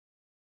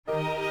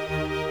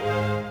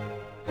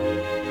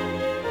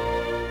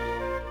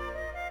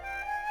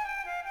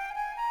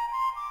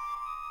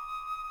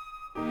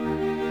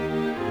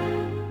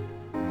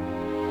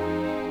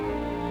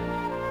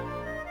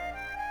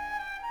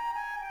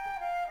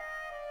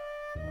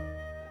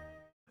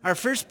Our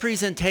first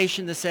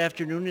presentation this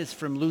afternoon is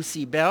from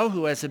Lucy Bell,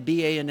 who has a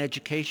BA in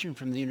Education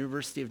from the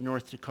University of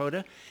North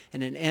Dakota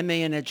and an MA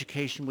in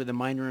Education with a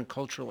minor in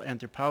Cultural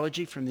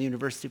Anthropology from the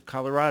University of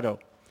Colorado.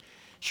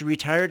 She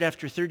retired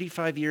after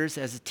 35 years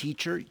as a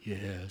teacher,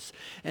 yes,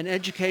 and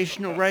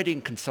educational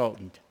writing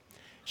consultant.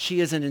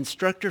 She is an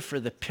instructor for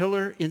the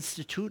Pillar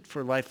Institute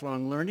for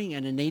Lifelong Learning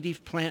and a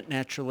native plant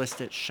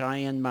naturalist at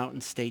Cheyenne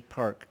Mountain State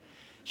Park.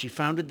 She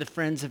founded the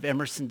Friends of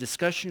Emerson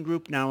discussion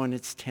group, now in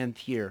its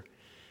 10th year.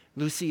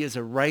 Lucy is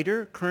a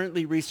writer,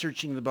 currently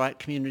researching the Black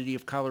community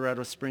of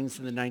Colorado Springs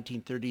in the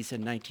 1930s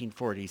and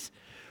 1940s.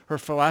 Her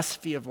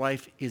philosophy of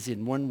life is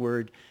in one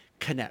word,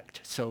 connect.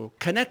 So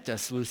connect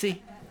us,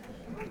 Lucy.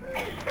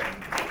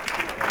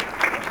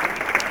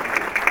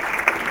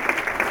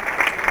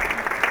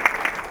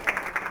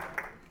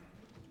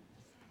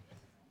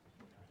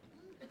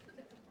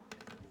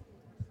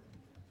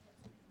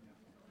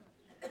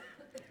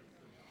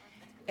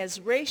 As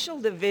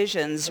racial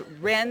divisions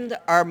rend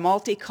our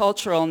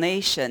multicultural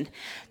nation,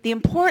 the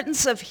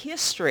importance of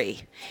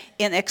history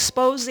in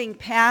exposing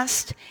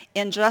past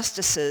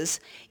injustices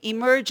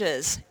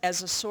emerges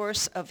as a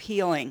source of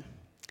healing.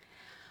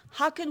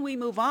 How can we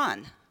move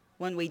on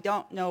when we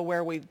don't know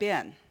where we've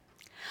been?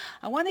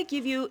 I want to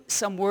give you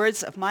some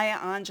words of Maya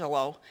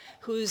Angelou,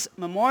 whose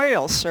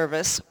memorial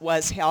service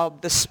was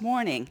held this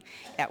morning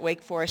at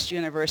Wake Forest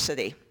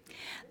University.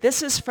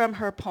 This is from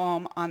her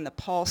poem on the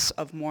pulse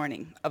of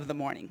the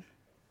morning.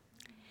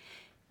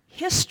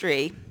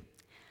 History,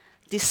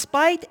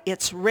 despite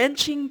its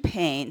wrenching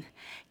pain,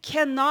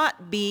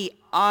 cannot be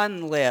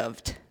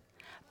unlived,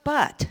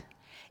 but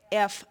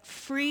if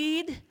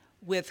freed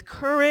with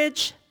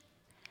courage,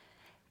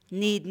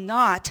 need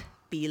not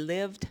be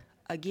lived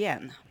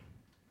again.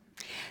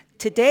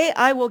 Today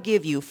I will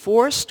give you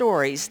 4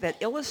 stories that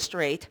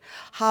illustrate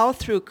how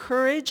through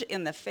courage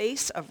in the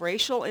face of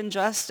racial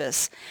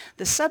injustice,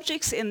 the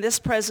subjects in this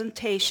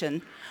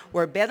presentation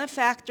were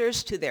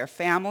benefactors to their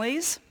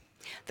families,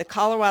 the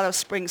Colorado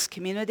Springs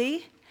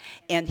community,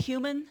 and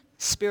human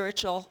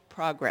spiritual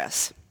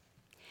progress.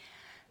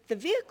 The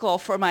vehicle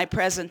for my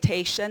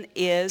presentation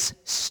is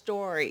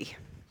story.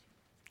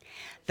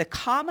 The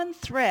common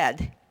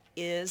thread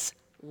is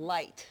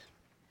light.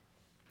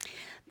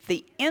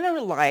 The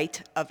inner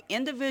light of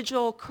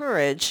individual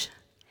courage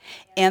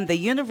and the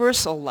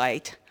universal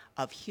light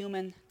of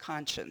human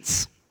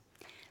conscience.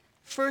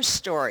 First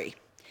story,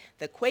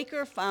 the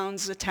Quaker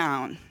founds a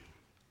town.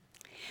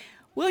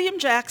 William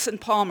Jackson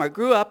Palmer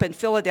grew up in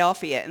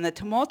Philadelphia in the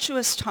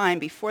tumultuous time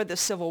before the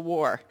Civil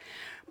War.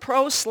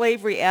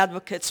 Pro-slavery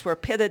advocates were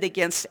pitted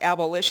against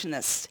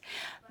abolitionists,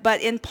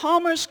 but in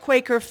Palmer's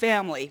Quaker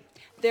family,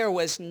 there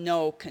was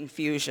no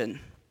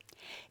confusion.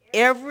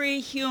 Every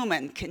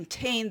human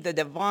contained the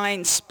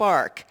divine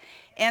spark,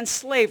 and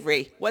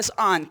slavery was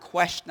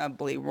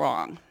unquestionably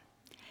wrong.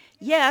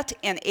 Yet,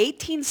 in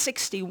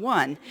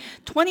 1861,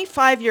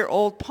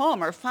 25-year-old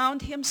Palmer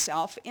found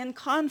himself in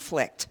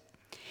conflict.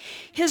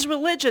 His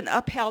religion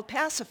upheld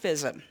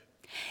pacifism,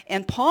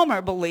 and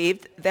Palmer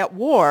believed that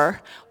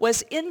war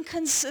was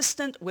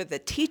inconsistent with the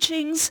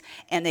teachings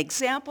and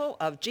example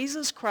of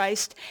Jesus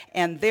Christ,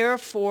 and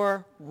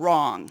therefore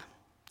wrong.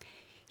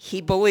 He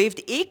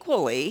believed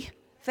equally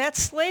that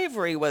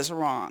slavery was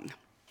wrong.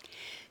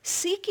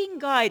 Seeking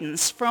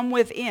guidance from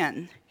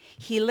within,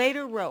 he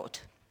later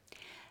wrote,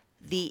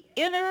 "The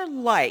inner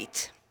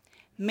light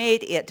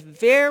made it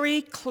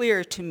very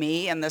clear to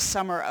me in the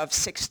summer of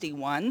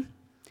 '61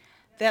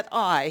 that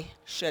I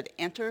should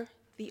enter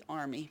the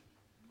Army."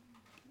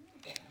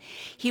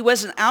 He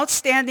was an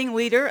outstanding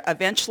leader,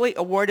 eventually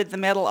awarded the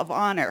Medal of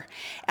Honor.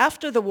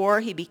 After the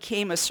war, he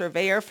became a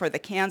surveyor for the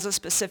Kansas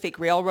Pacific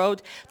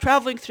Railroad,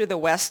 traveling through the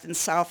West and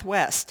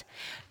Southwest.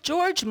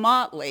 George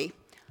Motley,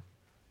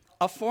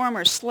 a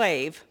former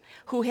slave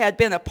who had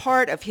been a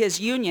part of his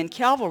Union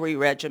cavalry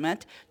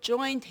regiment,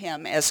 joined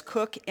him as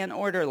cook and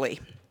orderly.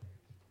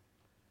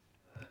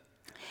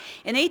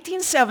 In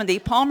 1870,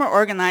 Palmer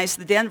organized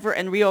the Denver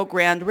and Rio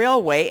Grande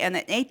Railway, and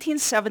in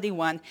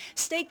 1871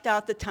 staked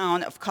out the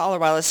town of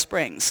Colorado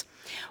Springs.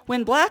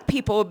 When black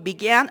people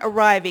began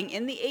arriving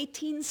in the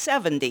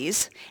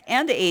 1870s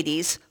and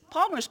 80s,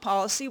 Palmer's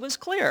policy was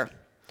clear.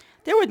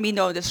 There would be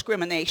no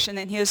discrimination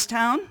in his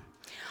town.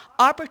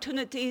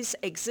 Opportunities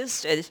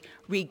existed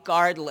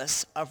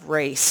regardless of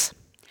race.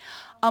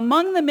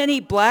 Among the many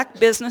black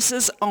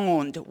businesses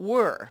owned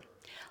were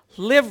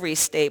livery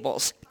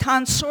stables,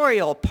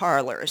 tonsorial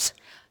parlors,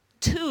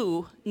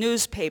 2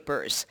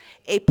 newspapers,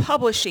 a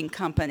publishing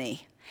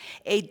company,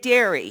 a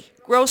dairy,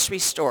 grocery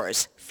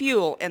stores,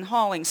 fuel and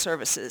hauling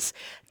services,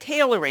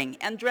 tailoring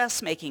and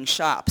dressmaking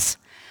shops.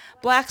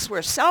 Blacks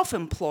were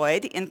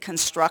self-employed in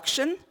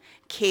construction,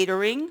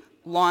 catering,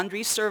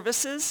 laundry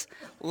services,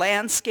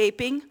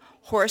 landscaping,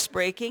 horse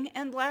breaking,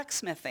 and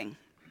blacksmithing.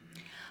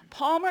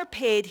 Palmer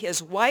paid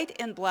his white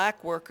and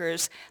black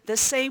workers the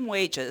same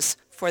wages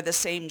for the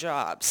same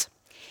jobs.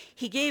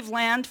 He gave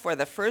land for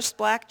the first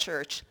black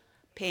church,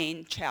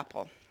 Payne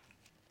Chapel.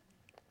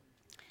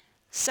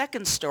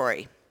 Second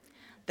story,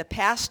 the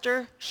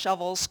pastor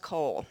shovels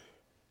coal.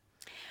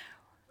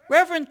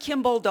 Reverend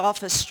Kimball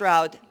Dolphus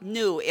Stroud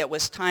knew it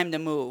was time to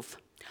move.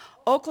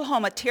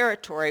 Oklahoma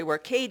Territory, where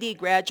KD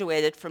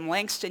graduated from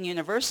Langston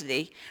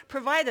University,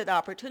 provided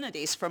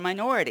opportunities for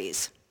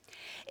minorities.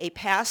 A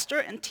pastor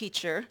and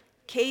teacher,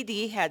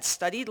 KD had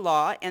studied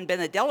law and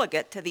been a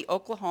delegate to the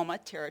Oklahoma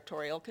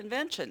Territorial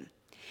Convention.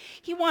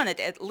 He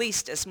wanted at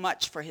least as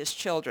much for his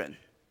children.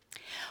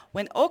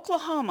 When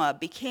Oklahoma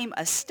became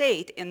a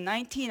state in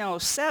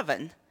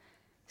 1907,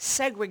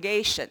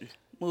 segregation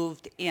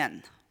moved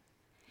in.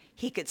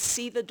 He could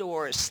see the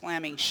doors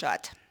slamming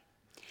shut.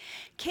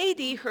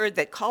 KD heard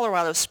that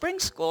Colorado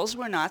Springs schools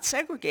were not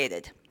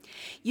segregated.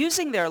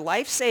 Using their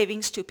life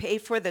savings to pay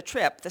for the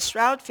trip, the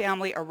Stroud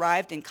family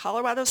arrived in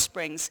Colorado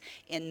Springs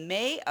in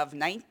May of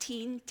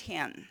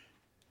 1910.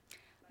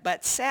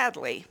 But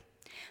sadly,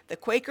 the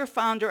Quaker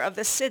founder of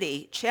the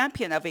city,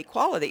 champion of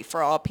equality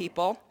for all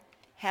people,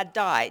 had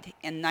died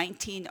in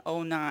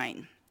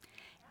 1909.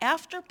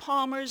 After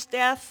Palmer's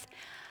death,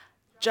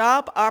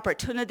 job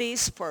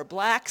opportunities for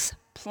blacks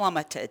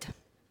plummeted.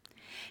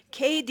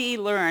 KD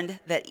learned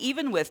that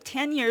even with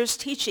 10 years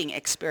teaching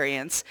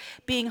experience,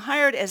 being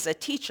hired as a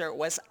teacher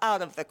was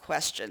out of the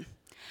question.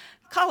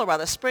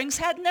 Colorado Springs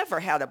had never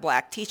had a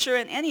black teacher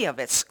in any of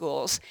its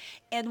schools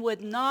and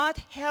would not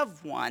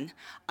have one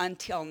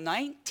until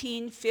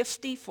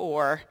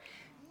 1954,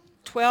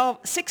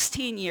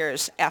 16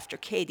 years after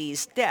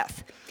KD's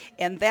death.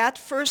 And that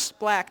first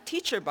black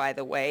teacher, by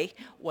the way,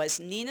 was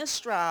Nina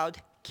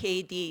Stroud,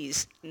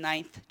 KD's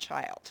 9th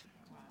child.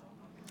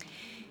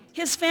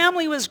 His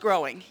family was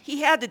growing.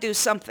 He had to do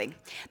something.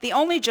 The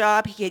only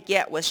job he could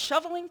get was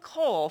shoveling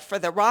coal for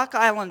the Rock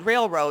Island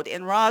Railroad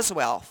in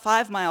Roswell,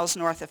 5 miles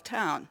north of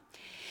town.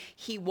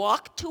 He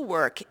walked to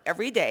work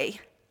every day,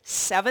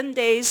 7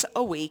 days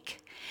a week,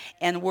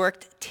 and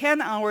worked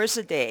 10 hours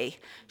a day,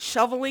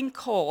 shoveling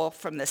coal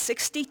from the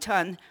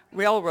 60-ton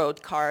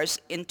railroad cars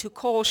into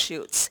coal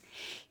chutes.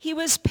 He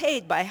was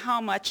paid by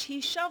how much he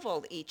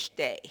shoveled each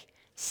day,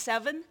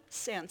 7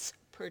 cents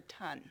per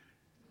ton.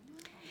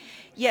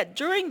 Yet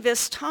during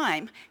this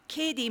time,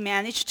 KD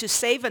managed to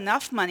save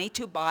enough money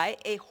to buy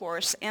a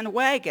horse and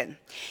wagon.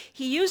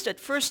 He used it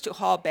first to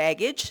haul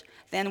baggage,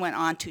 then went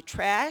on to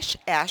trash,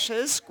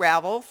 ashes,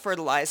 gravel,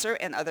 fertilizer,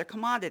 and other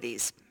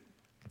commodities.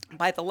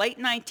 By the late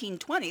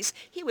 1920s,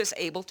 he was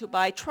able to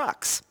buy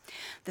trucks.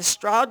 The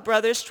Stroud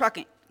Brothers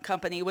Trucking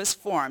Company was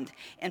formed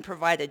and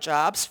provided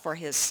jobs for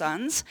his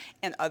sons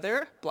and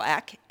other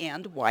black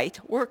and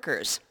white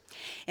workers.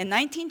 In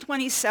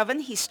 1927,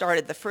 he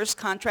started the first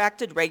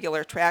contracted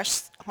regular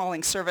trash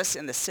hauling service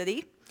in the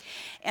city.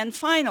 And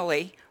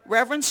finally,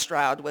 Reverend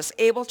Stroud was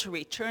able to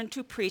return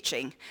to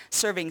preaching,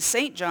 serving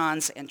St.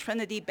 John's and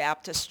Trinity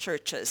Baptist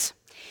churches.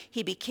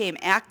 He became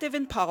active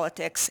in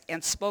politics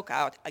and spoke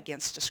out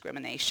against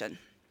discrimination.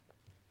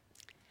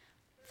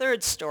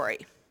 Third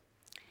story,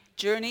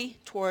 Journey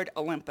Toward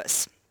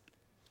Olympus.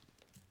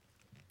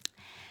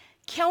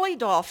 Kelly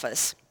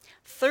Dolphus,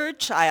 third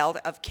child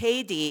of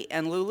KD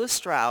and Lula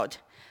Stroud,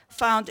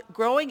 found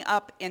growing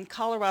up in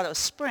Colorado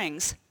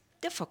Springs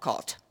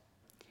difficult.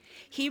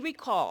 He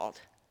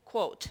recalled,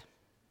 quote,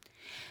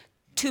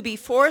 "To be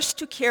forced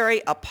to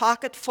carry a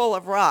pocket full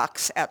of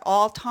rocks at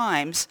all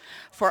times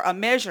for a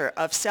measure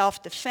of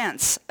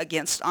self-defense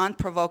against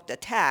unprovoked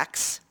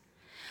attacks,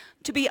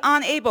 to be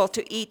unable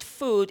to eat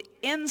food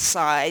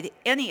inside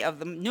any of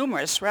the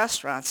numerous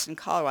restaurants in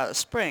Colorado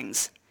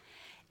Springs,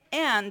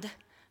 and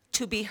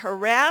to be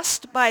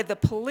harassed by the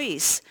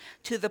police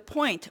to the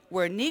point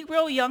where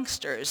Negro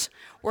youngsters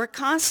were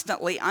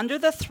constantly under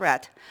the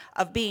threat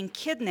of being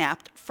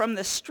kidnapped from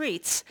the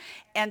streets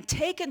and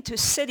taken to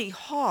City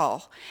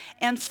Hall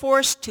and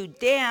forced to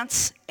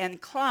dance and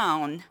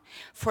clown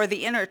for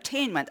the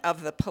entertainment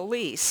of the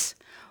police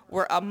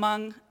were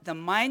among the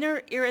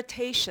minor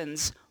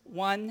irritations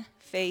one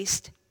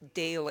faced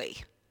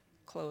daily,"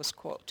 close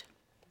quote.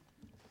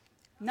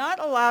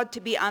 Not allowed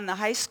to be on the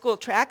high school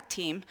track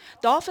team,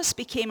 Dolphus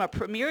became a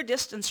premier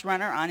distance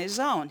runner on his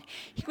own.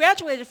 He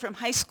graduated from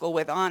high school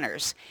with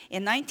honors.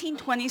 In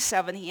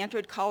 1927, he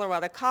entered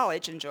Colorado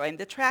College and joined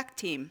the track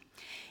team.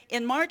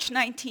 In March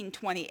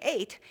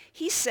 1928,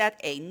 he set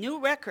a new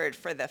record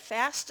for the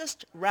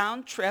fastest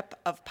round trip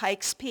of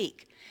Pikes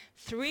Peak,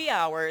 3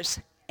 hours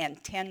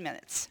and 10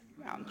 minutes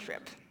round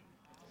trip.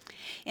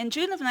 In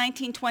June of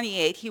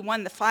 1928, he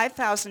won the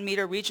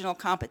 5,000-meter regional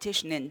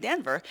competition in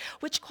Denver,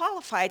 which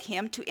qualified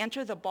him to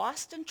enter the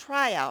Boston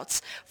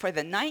tryouts for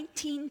the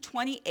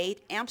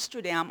 1928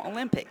 Amsterdam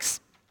Olympics.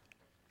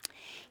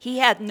 He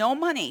had no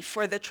money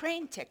for the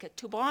train ticket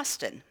to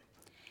Boston,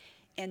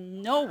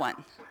 and no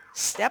one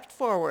stepped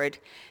forward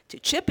to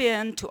chip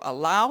in to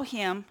allow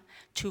him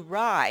to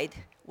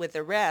ride with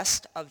the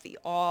rest of the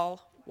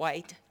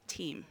all-white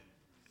team.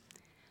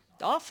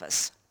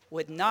 Dolphus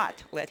would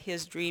not let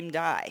his dream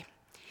die.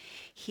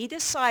 He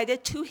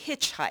decided to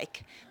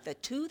hitchhike the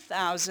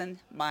 2,000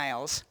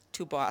 miles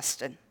to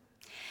Boston.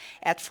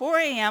 At 4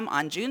 a.m.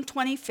 on June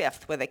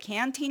 25th, with a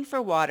canteen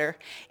for water,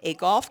 a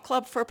golf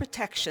club for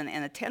protection,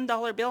 and a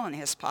 $10 bill in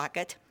his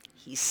pocket,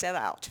 he set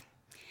out.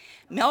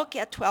 Milk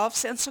at 12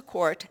 cents a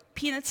quart,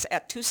 peanuts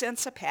at 2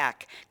 cents a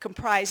pack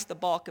comprised the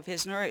bulk of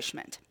his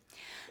nourishment.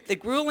 The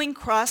grueling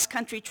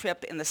cross-country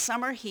trip in the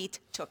summer heat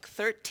took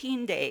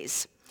 13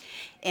 days,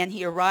 and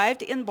he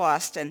arrived in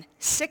Boston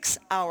 6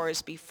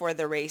 hours before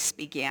the race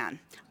began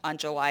on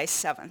July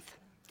 7th.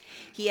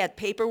 He had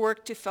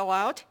paperwork to fill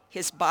out,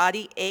 his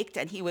body ached,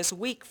 and he was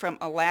weak from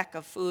a lack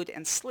of food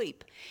and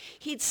sleep.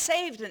 He'd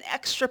saved an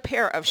extra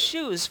pair of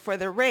shoes for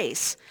the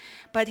race,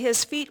 but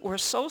his feet were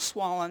so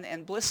swollen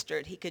and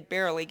blistered he could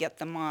barely get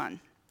them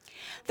on.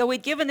 Though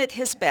he'd given it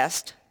his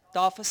best,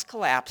 Dolphus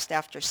collapsed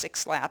after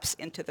 6 laps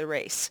into the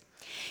race.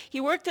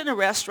 He worked in a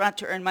restaurant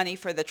to earn money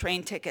for the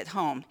train ticket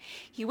home.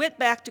 He went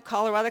back to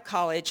Colorado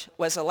College,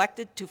 was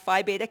elected to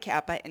Phi Beta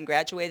Kappa, and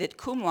graduated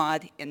cum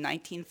laude in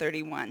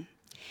 1931.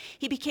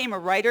 He became a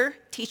writer,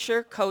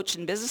 teacher, coach,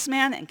 and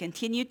businessman, and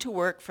continued to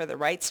work for the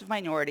rights of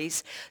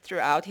minorities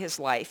throughout his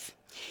life.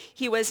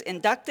 He was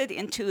inducted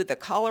into the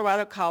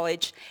Colorado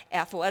College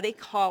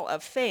Athletic Hall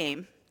of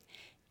Fame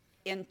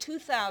in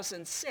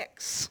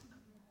 2006,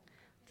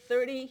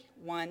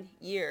 31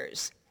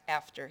 years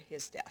after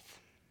his death.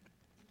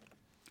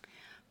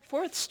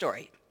 Fourth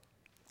story,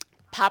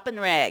 Poppin'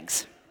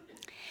 Rags.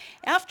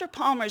 After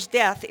Palmer's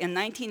death in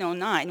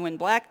 1909, when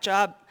black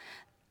job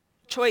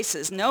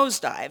choices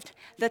nosedived,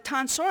 the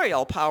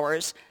tonsorial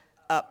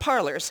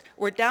parlors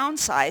were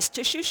downsized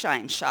to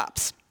shoeshine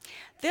shops.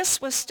 This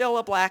was still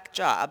a black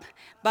job,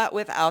 but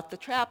without the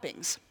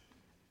trappings.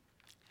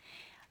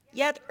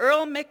 Yet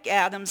Earl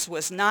McAdams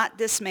was not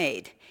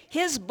dismayed.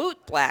 His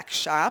bootblack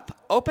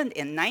shop opened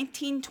in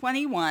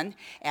 1921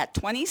 at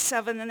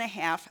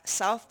 27.5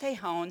 South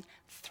Tejon,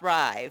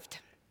 thrived.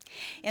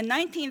 In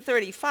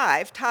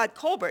 1935, Todd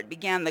Colbert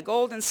began the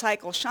Golden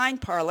Cycle Shine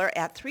Parlor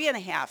at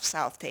 3.5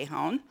 South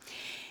Tejon.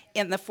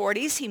 In the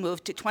 40s, he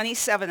moved to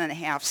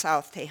 27.5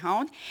 South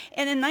Tejon,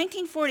 and in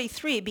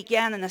 1943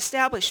 began an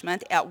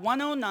establishment at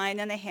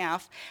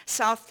 109.5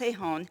 South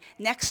Tejon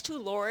next to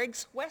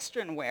Lorig's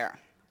Western Wear.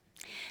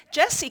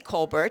 Jesse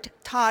Colbert,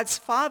 Todd's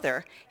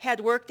father, had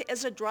worked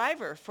as a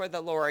driver for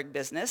the Lorig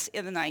business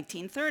in the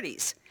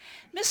 1930s.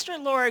 Mr.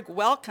 Lorig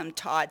welcomed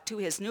Todd to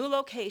his new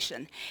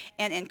location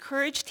and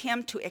encouraged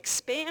him to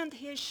expand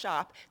his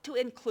shop to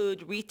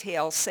include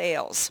retail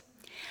sales.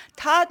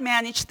 Todd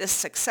managed this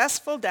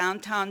successful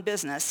downtown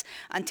business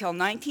until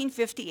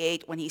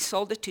 1958 when he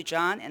sold it to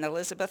John and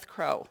Elizabeth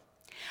Crow.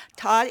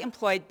 Todd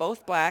employed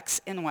both blacks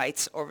and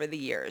whites over the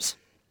years.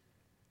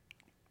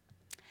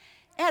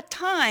 At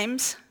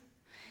times,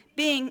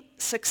 being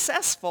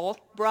successful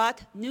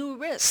brought new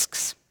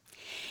risks.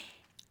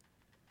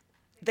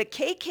 The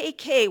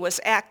KKK was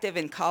active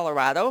in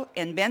Colorado,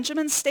 and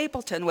Benjamin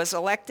Stapleton was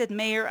elected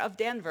mayor of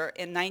Denver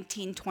in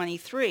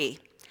 1923.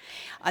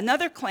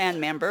 Another Klan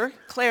member,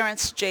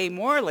 Clarence J.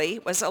 Morley,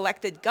 was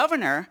elected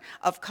governor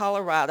of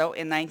Colorado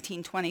in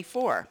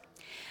 1924.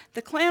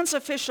 The Klan's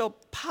official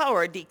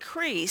power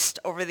decreased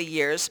over the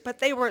years, but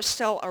they were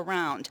still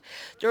around.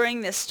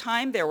 During this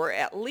time, there were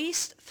at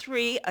least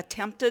 3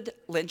 attempted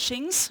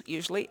lynchings,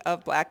 usually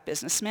of black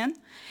businessmen,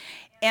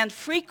 and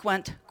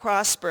frequent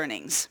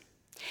cross-burnings.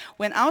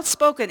 When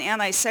outspoken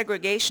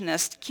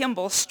anti-segregationist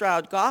Kimball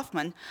Stroud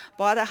Goffman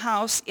bought a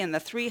house in the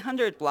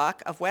 300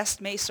 block of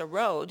West Mesa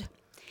Road,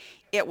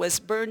 it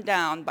was burned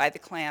down by the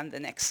Klan the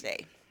next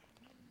day.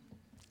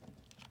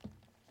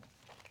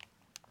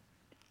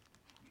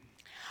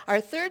 Our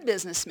third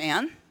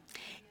businessman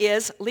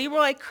is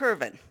Leroy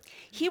Curvin.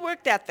 He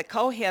worked at the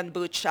Cohen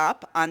Boot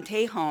Shop on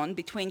Tejon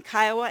between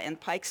Kiowa and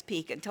Pikes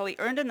Peak until he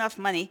earned enough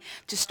money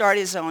to start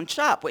his own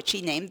shop, which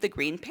he named the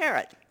Green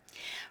Parrot.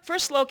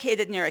 First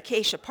located near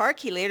Acacia Park,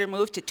 he later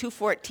moved to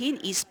 214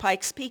 East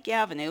Pikes Peak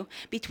Avenue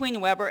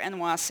between Weber and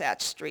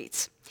Wasatch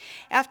Streets.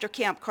 After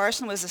Camp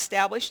Carson was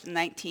established in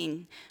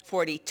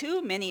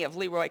 1942, many of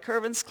Leroy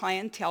Curvin's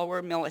clientele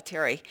were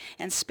military,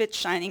 and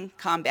spit-shining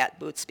combat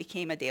boots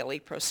became a daily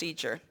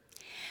procedure.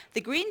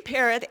 The Green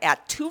Parrot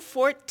at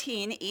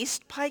 214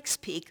 East Pikes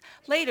Peak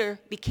later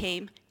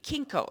became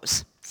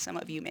Kinko's. Some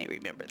of you may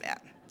remember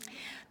that.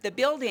 The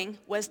building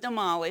was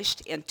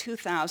demolished in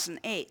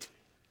 2008.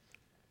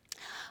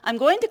 I'm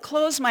going to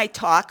close my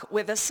talk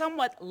with a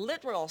somewhat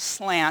literal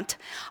slant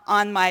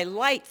on my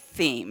light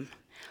theme.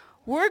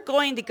 We're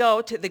going to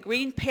go to the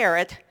Green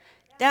Parrot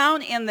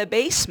down in the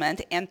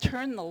basement and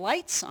turn the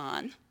lights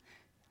on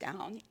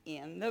down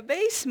in the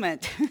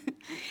basement.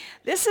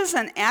 This is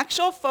an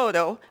actual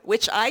photo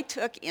which I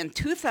took in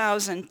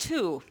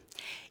 2002.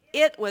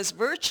 It was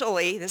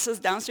virtually, this is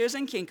downstairs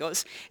in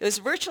Kinko's, it was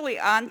virtually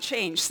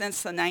unchanged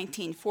since the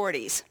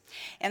 1940s.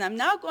 And I'm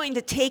now going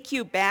to take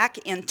you back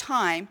in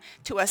time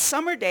to a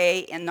summer day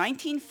in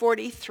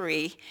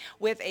 1943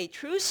 with a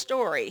true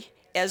story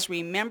as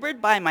remembered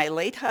by my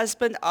late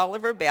husband,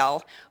 Oliver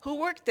Bell, who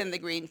worked in the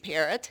Green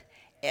Parrot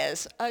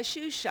as a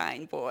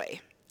shoeshine boy.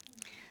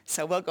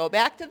 So we'll go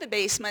back to the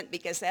basement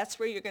because that's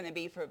where you're going to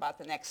be for about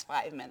the next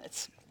 5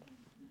 minutes.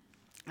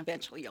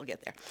 Eventually you'll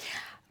get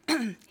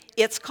there.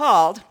 It's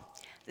called,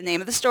 the name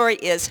of the story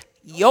is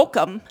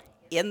Yoakum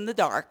in the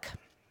Dark.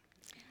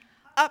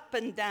 Up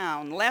and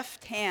down,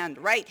 left hand,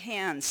 right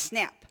hand,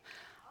 snap.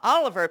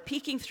 Oliver,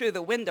 peeking through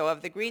the window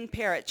of the Green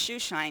Parrot shoe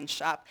shine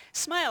shop,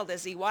 smiled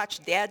as he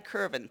watched Dad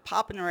Curvin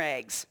popping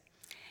rags.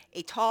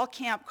 A tall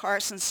Camp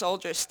Carson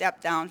soldier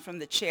stepped down from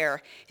the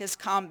chair, his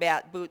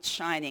combat boots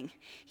shining.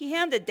 He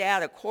handed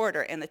Dad a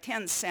quarter and a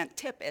 10-cent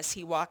tip as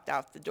he walked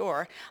out the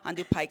door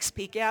onto Pikes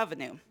Peak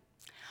Avenue.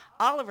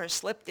 Oliver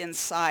slipped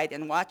inside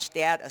and watched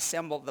Dad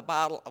assemble the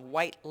bottle of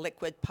white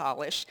liquid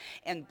polish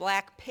and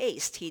black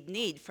paste he'd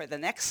need for the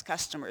next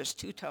customer's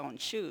two-tone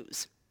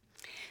shoes.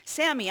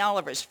 Sammy,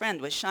 Oliver's friend,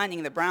 was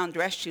shining the brown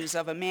dress shoes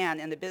of a man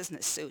in a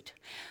business suit.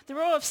 The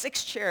row of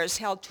 6 chairs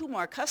held 2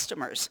 more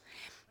customers,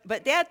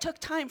 but Dad took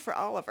time for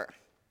Oliver.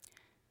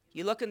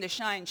 "You looking to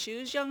shine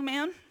shoes, young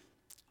man?"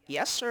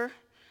 "Yes, sir."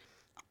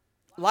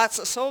 "Lots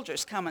of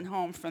soldiers coming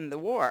home from the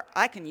war.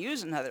 I can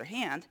use another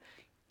hand.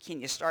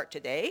 Can you start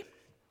today?"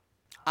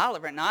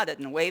 Oliver nodded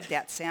and waved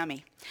at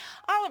Sammy.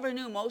 Oliver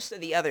knew most of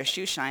the other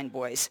shoeshine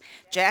boys.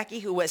 Jackie,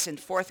 who was in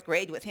 4th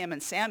grade with him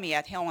and Sammy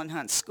at Helen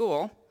Hunt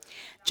School,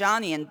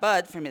 Johnny and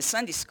Bud from his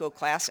Sunday school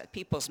class at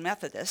People's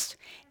Methodist,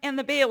 and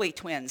the Bailey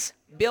twins,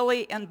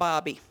 Billy and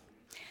Bobby.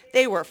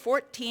 They were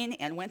 14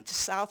 and went to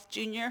South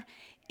Junior,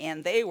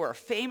 and they were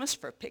famous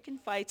for picking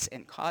fights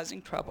and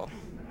causing trouble.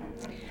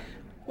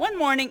 One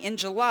morning in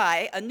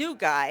July, a new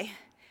guy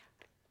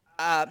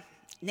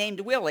named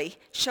Willie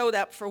showed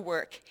up for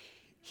work.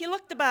 He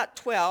looked about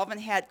 12 and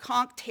had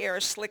conked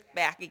hair slicked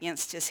back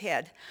against his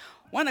head.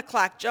 1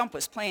 o'clock Jump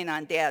was playing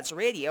on Dad's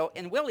radio,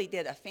 and Willie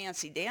did a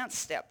fancy dance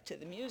step to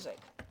the music.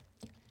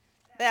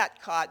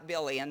 That caught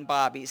Billy and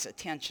Bobby's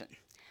attention.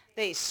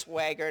 They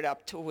swaggered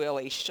up to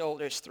Willie,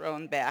 shoulders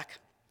thrown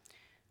back.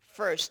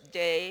 "First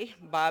day?"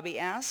 Bobby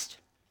asked.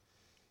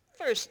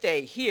 "First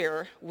day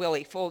here."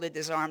 Willie folded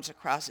his arms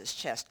across his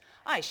chest.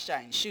 "I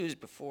shined shoes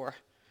before."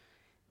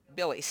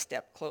 Billy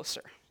stepped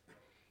closer.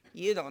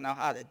 "You don't know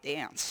how to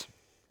dance."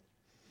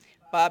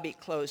 Bobby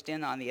closed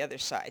in on the other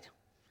side.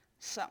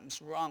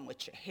 "Something's wrong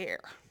with your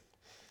hair."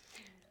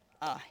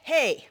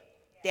 Hey,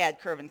 Dad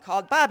Curvin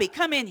called. "Bobby,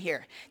 come in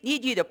here.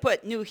 Need you to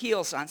put new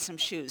heels on some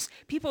shoes.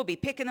 People will be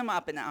picking them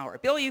up in an hour.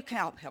 Billy, you can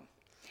help him."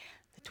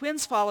 The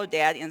twins followed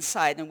Dad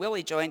inside, and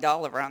Willie joined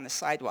Oliver on the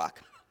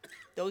sidewalk.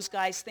 "Those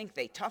guys think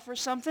they tough or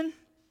something?"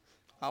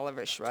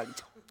 Oliver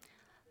shrugged.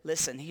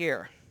 "Listen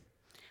here."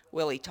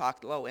 Willie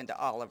talked low into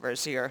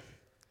Oliver's ear.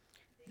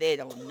 "They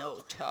don't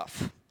know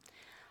tough.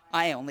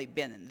 I only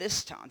been in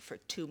this town for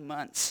 2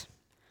 months.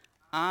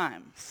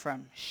 I'm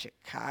from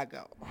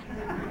Chicago."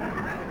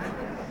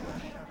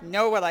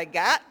 "Know what I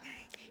got?"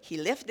 He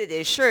lifted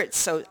his shirt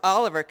so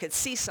Oliver could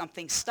see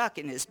something stuck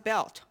in his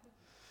belt.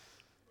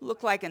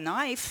 "Look like a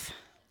knife."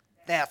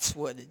 "That's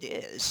what it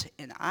is,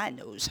 and I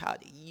knows how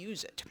to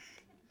use it."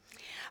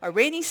 A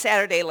rainy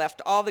Saturday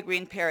left all the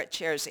Green Parrot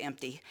chairs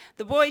empty.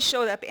 The boys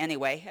showed up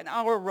anyway. An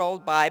hour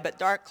rolled by, but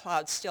dark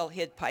clouds still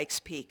hid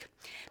Pikes Peak.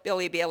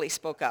 Billy Bailey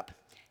spoke up.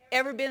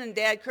 "Ever been in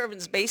Dad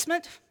Curvin's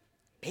basement?"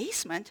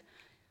 "Basement?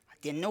 I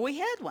didn't know he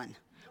had one."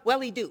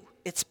 "Well, he do.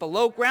 It's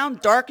below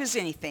ground, dark as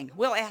anything.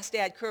 We'll ask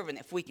Dad Curvin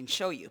if we can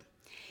show you."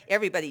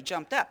 Everybody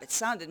jumped up. It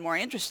sounded more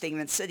interesting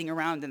than sitting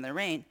around in the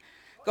rain.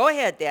 "Go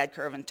ahead," Dad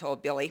Curvin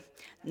told Billy.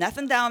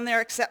 "Nothing down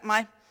there except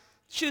my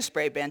shoe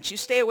spray bench. You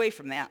stay away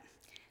from that."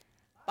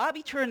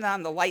 Bobby turned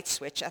on the light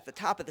switch at the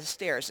top of the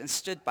stairs and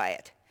stood by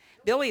it.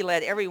 Billy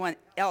led everyone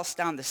else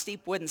down the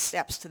steep wooden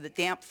steps to the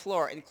damp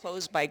floor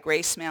enclosed by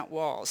gray cement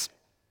walls.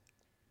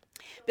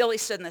 Billy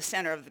stood in the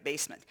center of the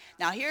basement.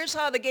 "Now here's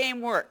how the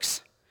game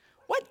works."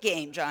 "What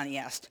game?" Johnny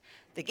asked.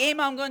 "The game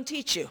I'm going to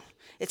teach you.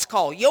 It's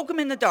called Yoke 'em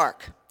in the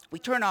Dark. We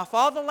turn off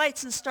all the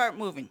lights and start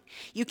moving.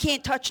 You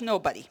can't touch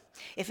nobody.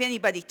 If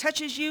anybody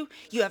touches you,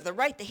 you have the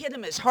right to hit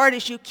them as hard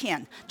as you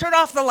can. Turn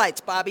off the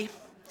lights, Bobby."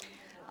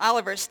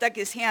 Oliver stuck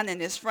his hand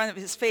in front of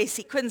his face.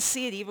 He couldn't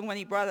see it even when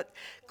he brought it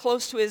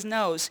close to his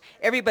nose.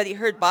 Everybody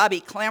heard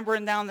Bobby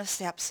clambering down the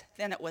steps.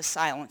 Then it was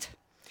silent.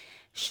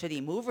 Should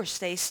he move or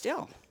stay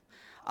still?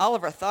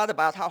 Oliver thought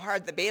about how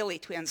hard the Bailey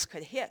twins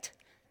could hit.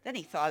 Then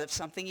he thought of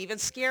something even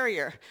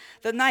scarier,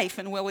 the knife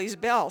in Willie's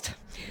belt.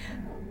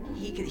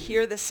 He could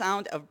hear the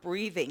sound of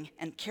breathing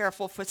and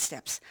careful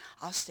footsteps.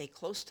 "I'll stay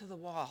close to the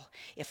wall.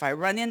 If I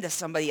run into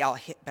somebody, I'll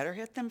better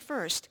hit them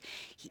first."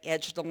 He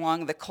edged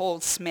along the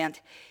cold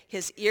cement.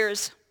 His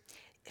ears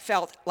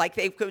felt like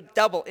they could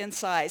double in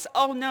size.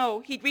 Oh no,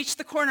 he'd reached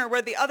the corner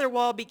where the other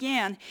wall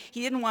began.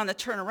 He didn't want to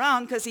turn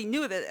around because he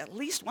knew that at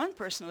least one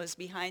person was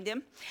behind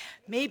him.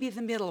 Maybe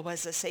the middle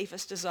was the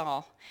safest as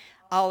all.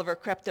 Oliver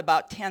crept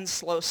about 10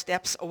 slow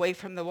steps away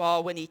from the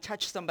wall when he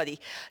touched somebody.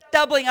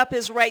 Doubling up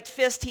his right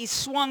fist, he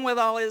swung with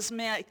all his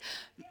might.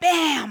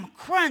 Bam!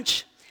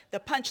 Crunch! The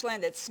punch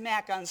landed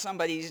smack on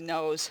somebody's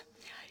nose.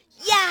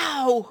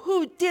 "Yow!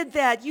 Who did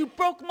that? You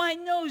broke my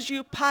nose,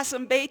 you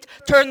possum bait.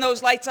 Turn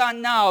those lights on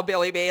now,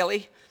 Billy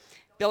Bailey."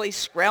 Billy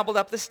scrambled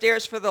up the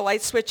stairs for the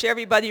light switch,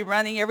 everybody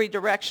running every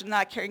direction,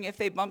 not caring if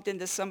they bumped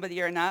into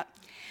somebody or not.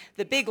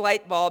 The big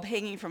light bulb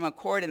hanging from a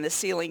cord in the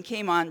ceiling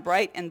came on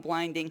bright and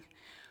blinding.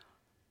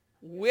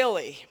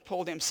 Willie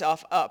pulled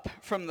himself up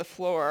from the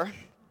floor.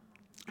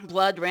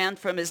 Blood ran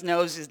from his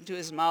nose into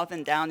his mouth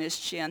and down his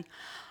chin.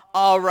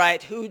 All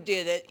right, who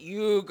did it?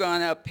 You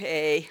gonna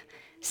pay.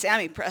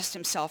 Sammy pressed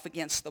himself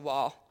against the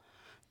wall.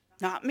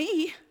 Not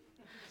me.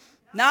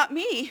 Not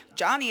me.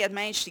 Johnny had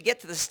managed to get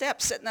to the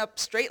steps, sitting up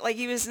straight like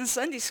he was in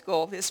Sunday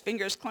school, his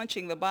fingers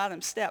clenching the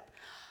bottom step.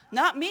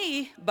 Not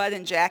me, Bud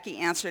and Jackie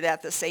answered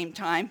at the same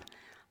time.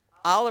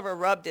 Oliver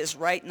rubbed his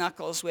right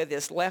knuckles with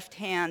his left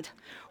hand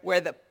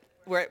where the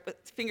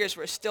fingers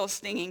were still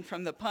stinging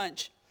from the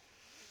punch.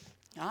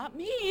 Not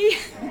me.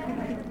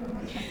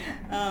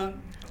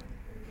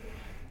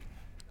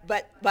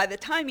 But by the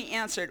time he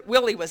answered,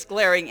 Willie was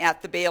glaring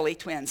at the Bailey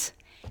twins.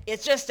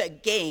 It's just a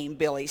game,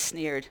 Billy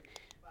sneered.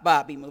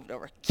 Bobby moved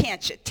over.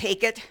 Can't you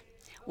take it?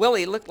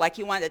 Willie looked like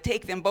he wanted to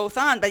take them both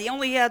on, but he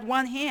only had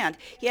one hand.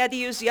 He had to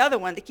use the other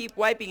one to keep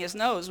wiping his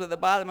nose with the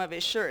bottom of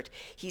his shirt.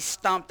 He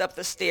stomped up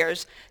the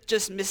stairs,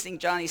 just missing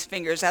Johnny's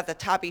fingers. At the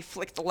top, he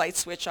flicked the light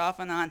switch off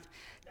and on.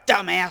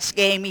 Dumbass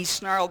game, he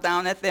snarled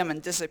down at them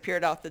and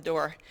disappeared out the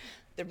door.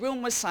 The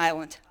room was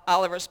silent.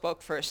 Oliver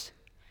spoke first.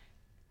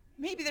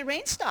 Maybe the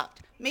rain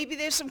stopped. Maybe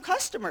there's some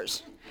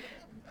customers.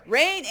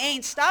 Rain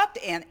ain't stopped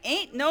and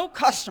ain't no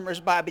customers,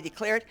 Bobby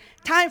declared.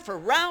 Time for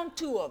round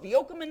 2 of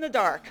Yoke 'em in the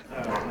Dark.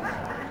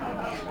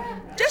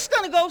 Just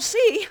gonna go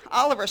see.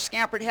 Oliver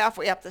scampered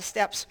halfway up the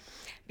steps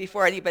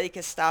before anybody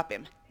could stop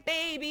him.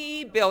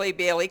 Baby, Billy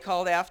Bailey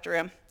called after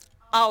him.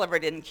 Oliver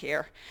didn't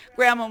care.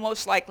 Grandma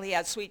most likely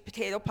had sweet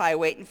potato pie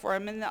waiting for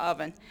him in the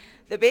oven.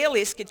 The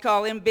Baileys could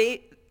call him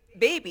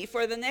baby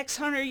for the next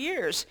 100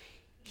 years.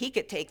 He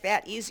could take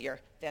that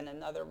easier than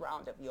another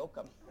round of Yoke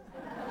 'em.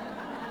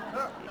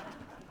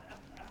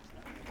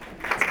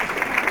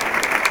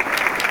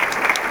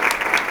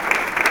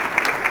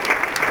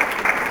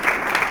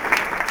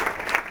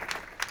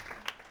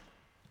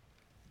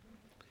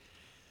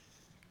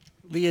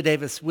 Leah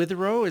Davis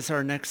Witherow is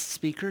our next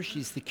speaker.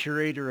 She's the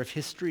curator of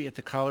history at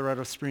the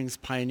Colorado Springs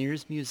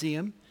Pioneers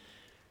Museum.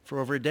 For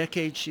over a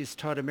decade, she's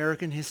taught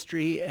American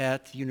history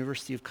at the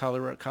University of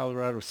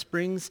Colorado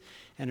Springs,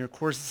 and her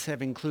courses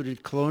have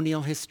included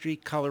colonial history,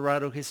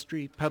 Colorado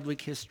history,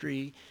 public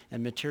history,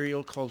 and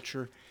material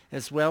culture,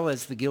 as well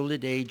as the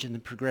Gilded Age and the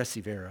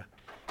Progressive Era.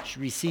 She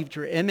received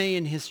her MA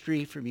in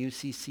history from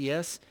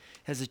UCCS,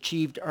 has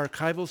achieved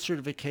archival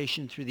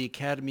certification through the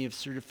Academy of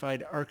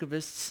Certified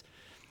Archivists.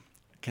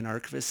 Can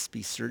archivists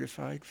be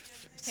certified?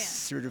 Yeah.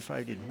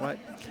 Certified in what?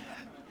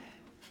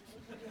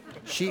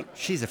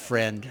 She's a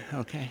friend,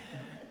 okay?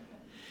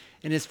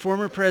 And is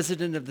former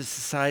president of the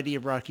Society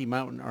of Rocky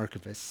Mountain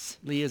Archivists.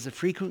 Leah is a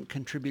frequent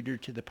contributor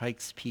to the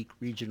Pikes Peak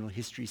Regional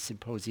History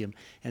Symposium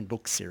and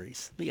book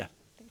series. Leah.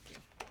 Thank you.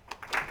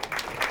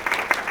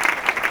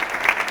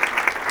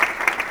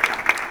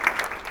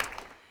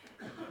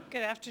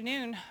 Good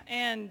afternoon.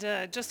 And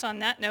just on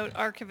that note,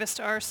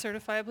 archivists are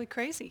certifiably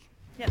crazy.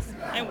 Yes,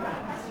 and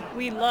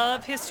we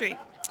love history.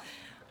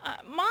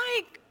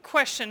 My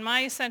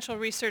essential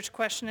research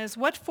question is,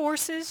 what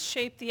forces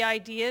shaped the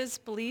ideas,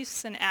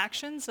 beliefs, and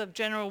actions of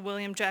General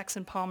William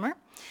Jackson Palmer?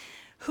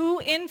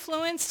 Who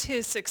influenced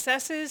his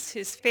successes,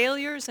 his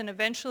failures, and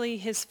eventually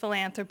his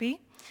philanthropy?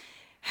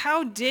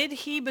 How did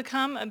he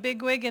become a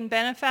bigwig and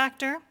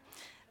benefactor?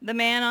 The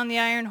man on the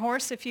iron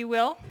horse, if you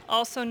will,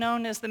 also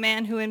known as the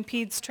man who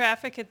impedes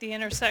traffic at the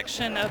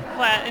intersection of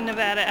Platte and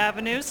Nevada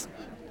Avenues.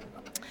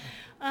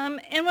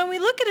 And when we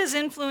look at his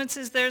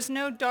influences, there's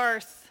no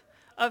dearth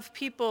of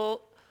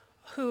people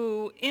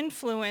who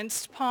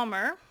influenced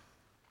Palmer,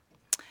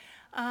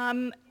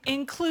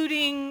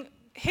 including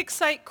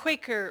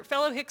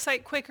fellow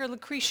Hicksite Quaker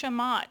Lucretia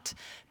Mott,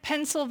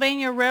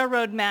 Pennsylvania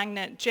Railroad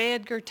magnate J.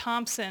 Edgar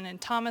Thompson and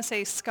Thomas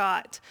A.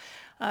 Scott,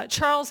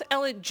 Charles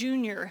Ellet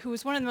Jr., who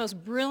was one of the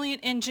most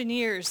brilliant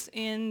engineers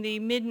in the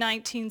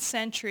mid-19th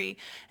century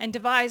and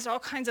devised all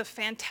kinds of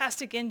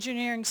fantastic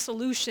engineering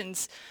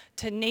solutions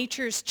to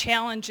nature's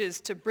challenges,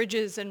 to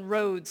bridges and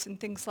roads and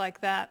things like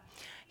that.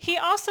 He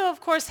also,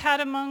 of course, had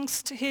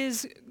amongst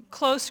his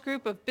close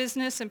group of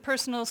business and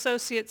personal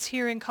associates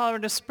here in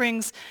Colorado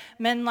Springs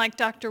men like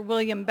Dr.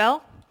 William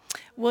Bell,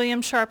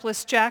 William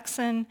Sharpless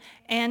Jackson,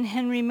 and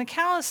Henry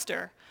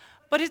McAllister.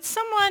 But it's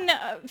someone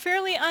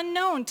fairly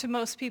unknown to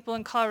most people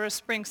in Colorado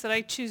Springs that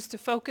I choose to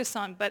focus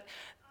on. But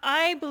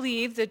I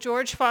believe that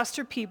George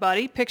Foster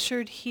Peabody,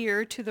 pictured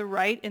here to the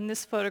right in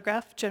this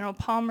photograph, General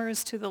Palmer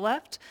is to the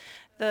left.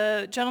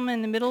 The gentleman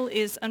in the middle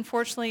is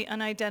unfortunately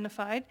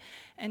unidentified,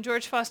 and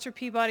George Foster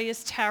Peabody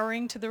is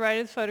towering to the right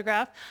of the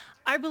photograph.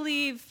 I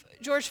believe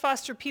George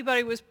Foster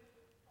Peabody was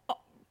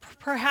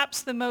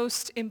perhaps the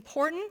most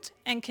important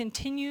and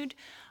continued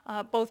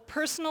both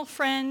personal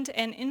friend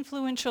and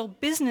influential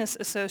business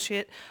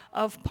associate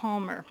of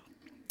Palmer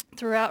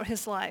throughout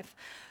his life.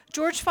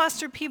 George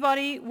Foster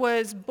Peabody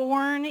was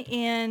born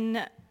in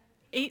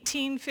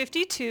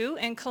 1852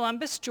 in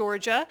Columbus,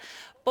 Georgia.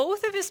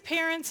 Both of his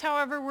parents,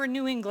 however, were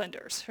New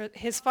Englanders.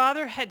 His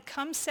father had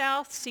come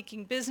south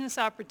seeking business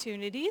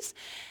opportunities,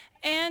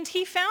 and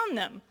he found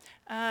them.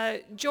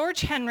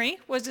 George Henry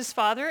was his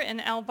father,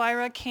 and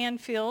Elvira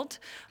Canfield,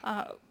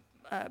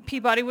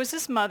 Peabody was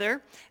his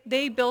mother.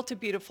 They built a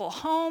beautiful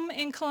home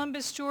in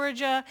Columbus,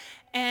 Georgia,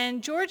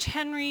 and George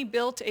Henry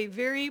built a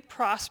very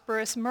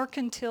prosperous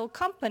mercantile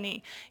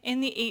company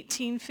in the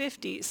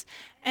 1850s.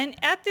 And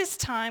at this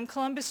time,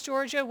 Columbus,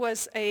 Georgia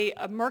was a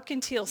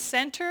mercantile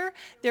center.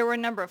 There were a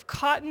number of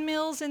cotton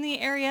mills in the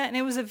area, and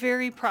it was a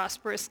very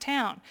prosperous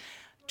town.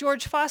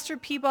 George Foster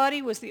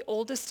Peabody was the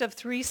oldest of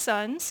 3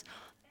 sons.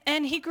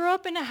 And he grew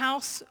up in a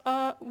house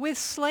with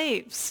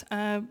slaves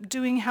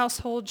doing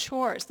household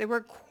chores. They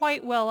were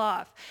quite well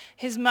off.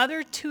 His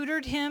mother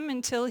tutored him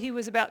until he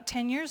was about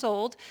 10 years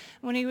old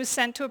when he was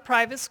sent to a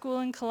private school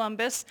in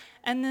Columbus.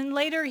 And then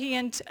later he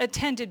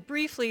attended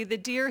briefly the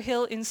Deer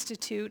Hill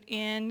Institute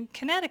in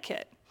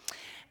Connecticut.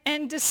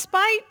 And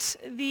despite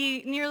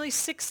the nearly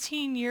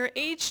 16-year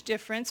age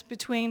difference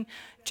between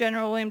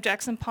General William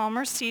Jackson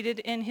Palmer, seated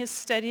in his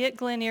study at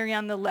Glen Erie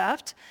on the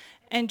left,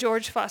 and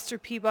George Foster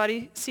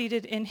Peabody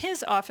seated in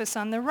his office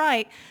on the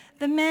right,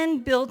 the men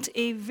built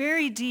a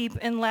very deep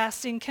and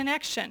lasting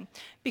connection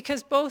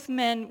because both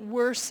men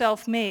were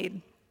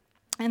self-made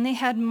and they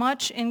had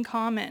much in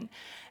common.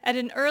 At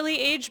an early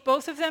age,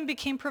 both of them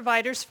became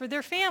providers for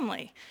their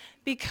family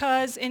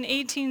because in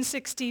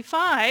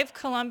 1865,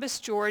 Columbus,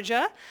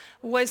 Georgia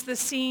was the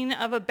scene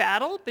of a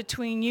battle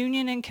between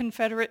Union and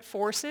Confederate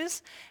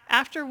forces,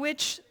 after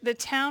which the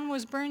town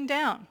was burned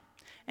down.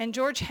 And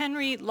George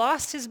Henry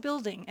lost his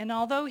building, and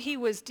although he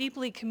was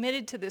deeply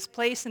committed to this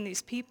place and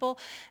these people,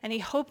 and he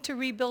hoped to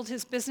rebuild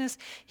his business,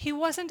 he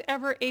wasn't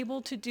ever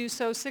able to do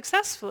so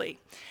successfully.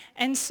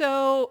 And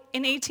so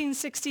in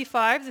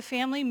 1865, the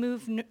family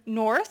moved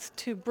north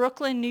to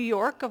Brooklyn, New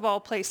York, of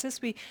all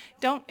places. We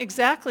don't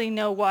exactly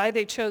know why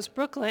they chose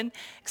Brooklyn,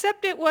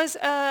 except it was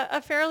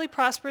a fairly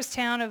prosperous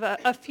town of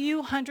a few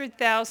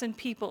 100,000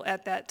 people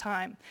at that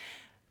time.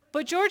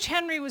 But George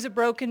Henry was a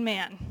broken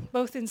man,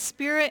 both in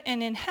spirit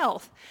and in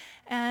health,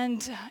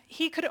 and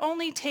he could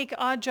only take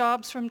odd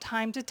jobs from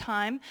time to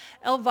time.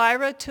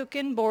 Elvira took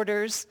in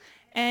boarders,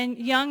 and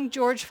young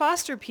George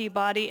Foster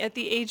Peabody, at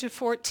the age of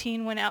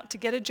 14, went out to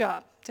get a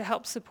job to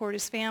help support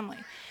his family.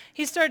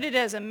 He started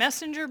as a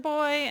messenger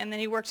boy, and then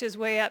he worked his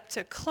way up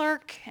to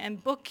clerk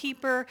and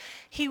bookkeeper.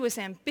 He was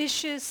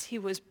ambitious, he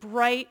was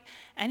bright,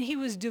 and he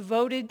was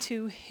devoted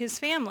to his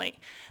family.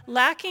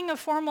 Lacking a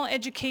formal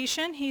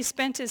education, he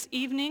spent his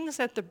evenings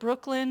at the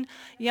Brooklyn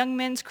Young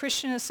Men's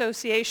Christian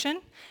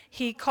Association.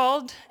 He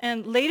called,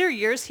 and later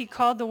years, he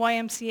called the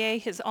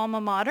YMCA his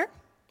alma mater,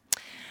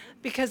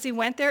 because he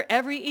went there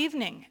every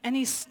evening and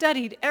he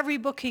studied every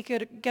book he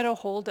could get a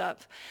hold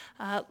of.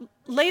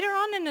 Later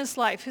on in his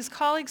life, his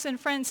colleagues and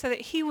friends said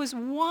that he was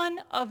one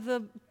of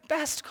the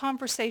best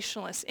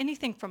conversationalists,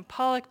 anything from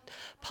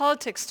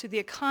politics to the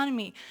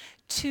economy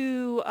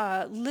to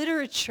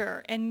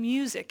literature and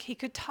music. He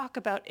could talk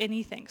about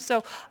anything.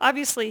 So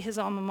obviously his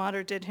alma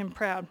mater did him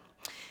proud.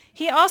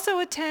 He also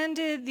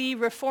attended the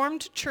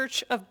Reformed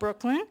Church of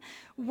Brooklyn,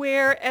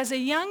 where as a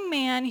young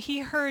man he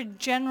heard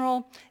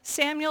General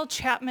Samuel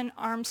Chapman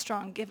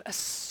Armstrong give a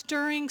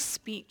stirring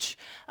speech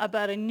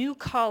about a new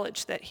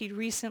college that he'd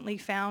recently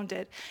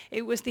founded.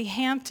 It was the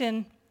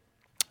Hampton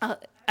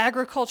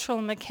Agricultural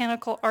and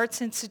Mechanical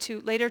Arts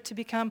Institute, later to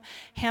become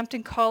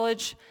Hampton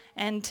College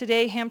and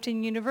today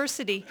Hampton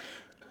University.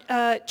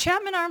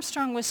 Chapman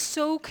Armstrong was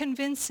so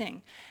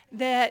convincing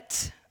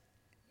that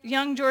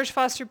young George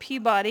Foster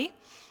Peabody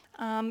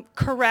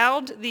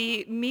corralled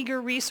the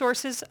meager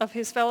resources of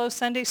his fellow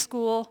Sunday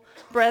school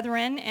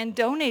brethren and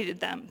donated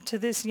them to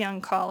this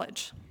young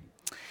college.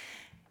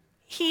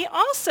 He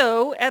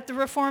also, at the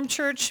Reformed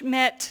Church,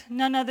 met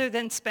none other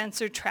than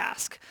Spencer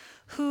Trask,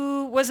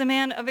 who was a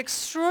man of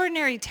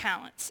extraordinary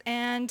talents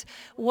and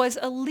was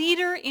a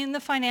leader in the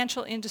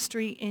financial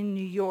industry in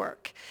New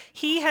York.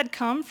 He had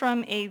come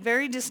from a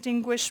very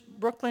distinguished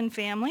Brooklyn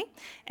family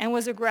and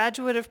was a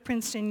graduate of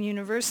Princeton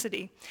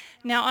University.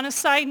 Now, on a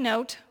side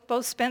note,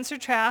 both Spencer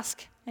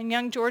Trask and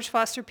young George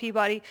Foster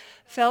Peabody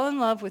fell in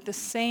love with the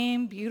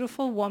same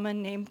beautiful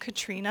woman named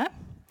Katrina.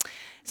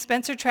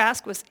 Spencer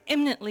Trask was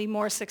eminently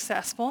more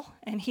successful,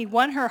 and he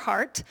won her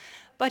heart,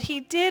 but he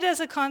did, as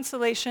a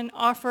consolation,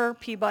 offer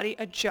Peabody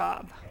a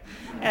job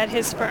at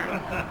his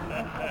firm.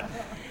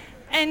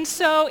 And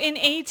so in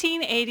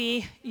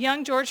 1880,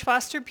 young George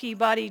Foster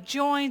Peabody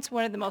joins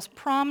one of the most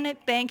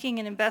prominent banking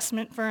and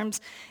investment firms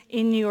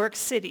in New York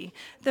City.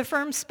 The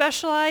firm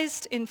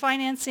specialized in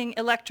financing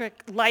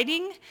electric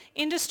lighting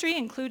industry,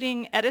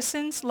 including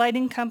Edison's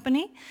lighting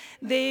company.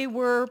 They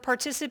were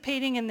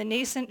participating in the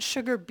nascent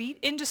sugar beet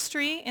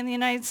industry in the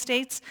United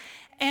States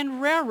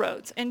and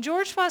railroads. And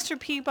George Foster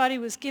Peabody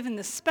was given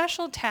the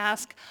special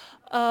task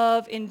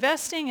of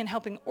investing and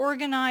helping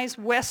organize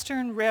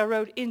Western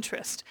railroad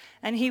interest,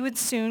 and he would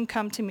soon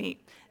come to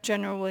meet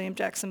General William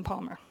Jackson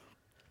Palmer.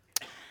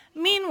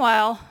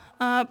 Meanwhile,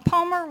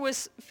 Palmer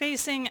was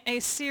facing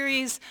a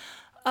series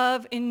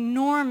of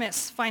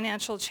enormous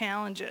financial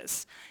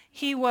challenges.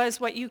 He was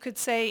what you could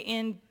say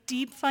in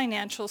deep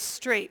financial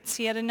straits.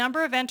 He had a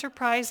number of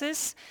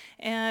enterprises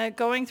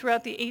going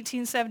throughout the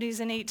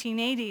 1870s and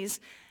 1880s,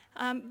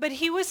 But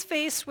he was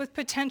faced with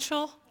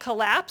potential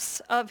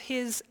collapse of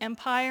his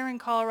empire in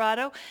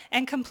Colorado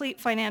and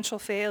complete financial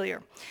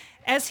failure.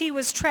 As he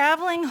was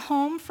traveling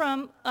home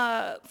from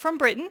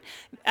Britain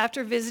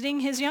after visiting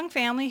his young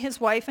family, his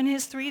wife and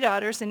his 3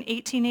 daughters in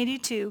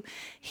 1882,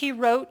 he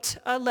wrote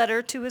a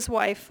letter to his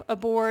wife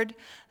aboard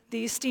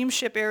the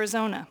steamship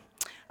Arizona.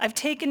 I've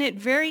taken it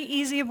very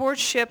easy aboard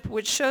ship,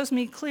 which shows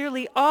me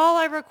clearly all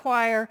I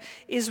require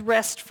is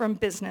rest from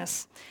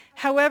business.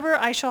 However,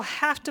 I shall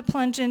have to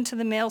plunge into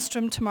the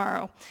maelstrom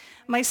tomorrow.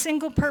 My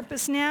single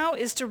purpose now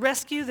is to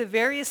rescue the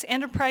various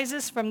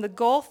enterprises from the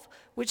gulf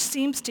which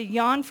seems to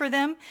yawn for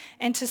them,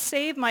 and to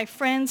save my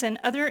friends and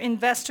other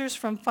investors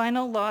from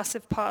final loss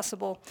if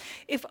possible.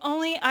 If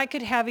only I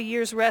could have a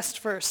year's rest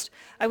first,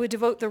 I would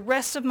devote the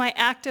rest of my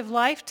active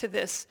life to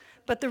this.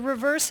 But the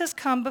reverse has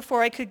come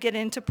before I could get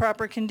into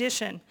proper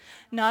condition.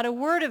 Not a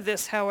word of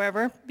this,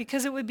 however,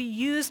 because it would be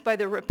used by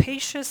the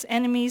rapacious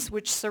enemies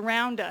which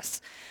surround us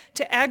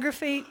to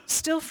aggravate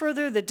still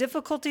further the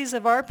difficulties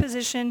of our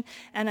position,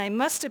 and I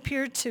must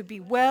appear to be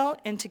well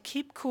and to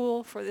keep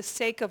cool for the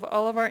sake of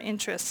all of our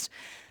interests.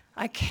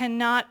 I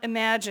cannot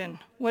imagine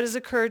what has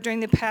occurred during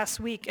the past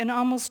week and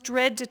almost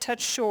dread to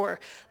touch shore,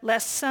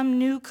 lest some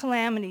new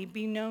calamity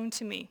be known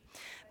to me.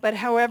 But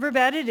however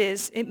bad it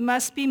is, it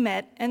must be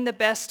met and the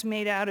best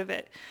made out of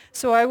it.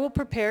 So I will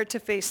prepare to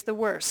face the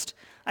worst.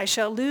 I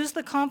shall lose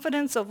the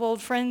confidence of old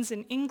friends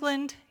in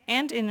England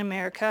and in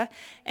America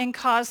and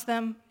cause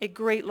them a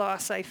great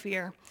loss, I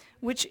fear,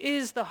 which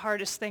is the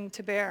hardest thing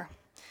to bear.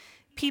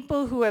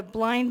 People who have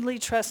blindly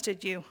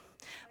trusted you.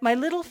 My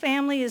little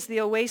family is the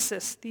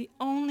oasis, the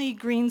only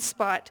green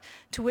spot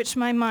to which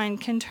my mind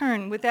can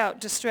turn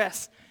without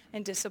distress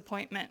and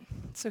disappointment.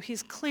 So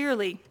he's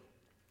clearly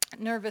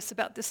nervous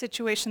about the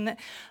situation that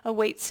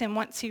awaits him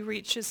once he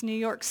reaches New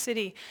York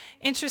City.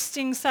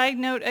 Interesting side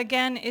note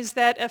again is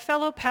that a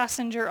fellow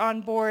passenger on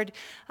board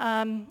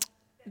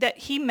that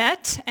he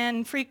met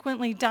and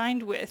frequently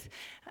dined with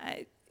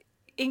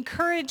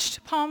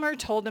encouraged Palmer,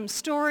 told him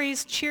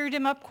stories, cheered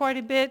him up quite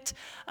a bit,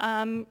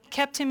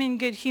 kept him in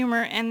good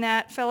humor, and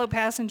that fellow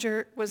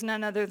passenger was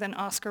none other than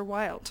Oscar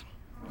Wilde.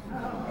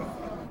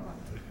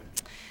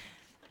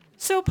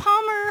 So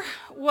Palmer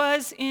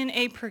was in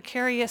a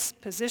precarious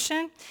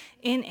position,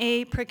 in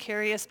a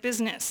precarious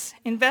business.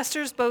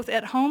 Investors both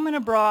at home and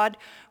abroad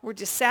were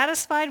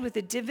dissatisfied with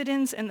the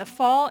dividends and the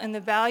fall in the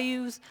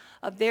values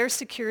of their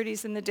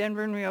securities in the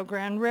Denver and Rio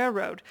Grande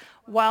Railroad,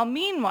 while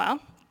meanwhile,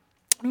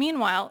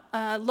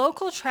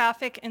 local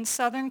traffic in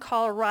southern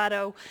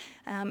Colorado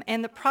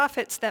and the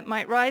profits that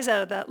might rise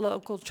out of that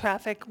local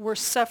traffic were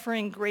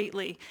suffering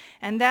greatly.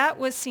 And that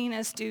was seen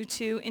as due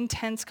to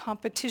intense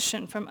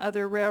competition from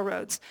other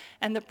railroads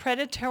and the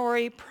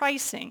predatory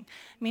pricing,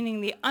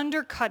 meaning the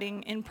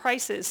undercutting in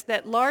prices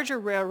that larger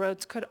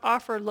railroads could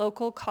offer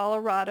local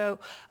Colorado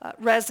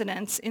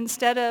residents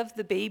instead of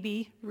the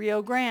baby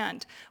Rio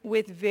Grande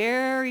with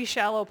very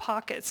shallow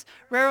pockets.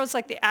 Railroads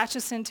like the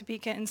Atchison,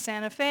 Topeka, and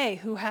Santa Fe,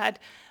 who had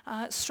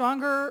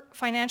stronger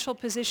financial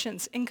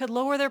positions and could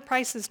lower their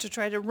prices to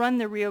try to run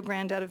the Rio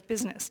Grande out of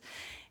business.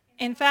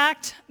 In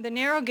fact, the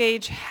narrow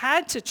gauge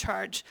had to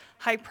charge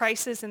high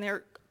prices, and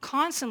they're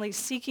constantly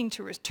seeking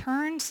to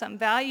return some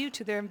value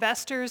to their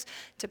investors,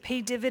 to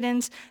pay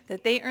dividends,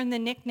 that they earn the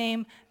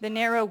nickname the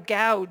narrow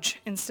gouge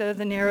instead of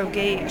the narrow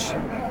gauge.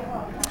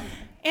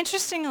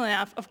 Interestingly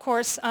enough, of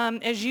course,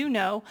 as you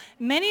know,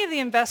 many of the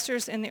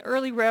investors in the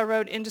early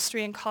railroad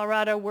industry in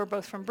Colorado were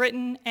both from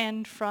Britain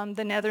and from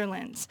the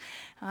Netherlands.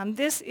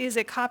 This is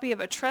a copy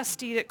of a trust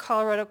deed at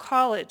Colorado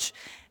College.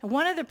 And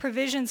one of the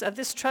provisions of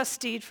this trust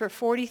deed for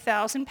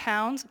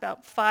 £40,000,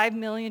 about $5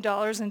 million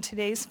in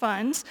today's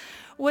funds,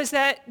 was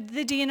that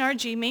the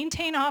DNRG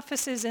maintain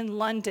offices in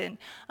London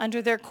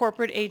under their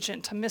corporate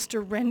agent,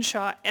 Mr.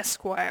 Renshaw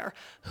Esquire,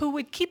 who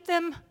would keep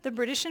them, the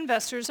British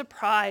investors,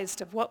 apprised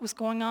of what was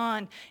going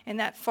on in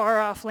that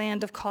far-off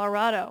land of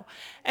Colorado.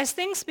 As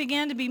things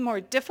began to be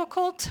more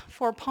difficult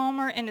for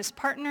Palmer and his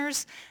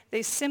partners,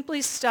 they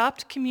simply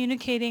stopped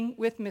communicating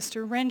with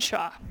Mr.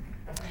 Renshaw.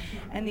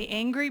 And the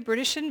angry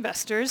British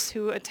investors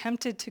who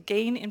attempted to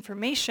gain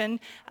information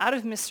out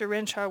of Mr.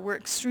 Renshaw were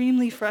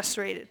extremely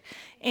frustrated.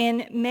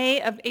 In May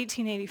of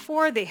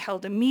 1884, they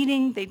held a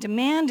meeting. They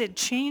demanded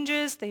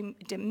changes. They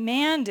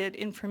demanded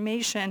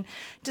information,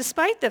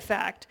 despite the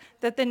fact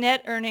that the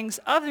net earnings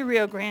of the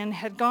Rio Grande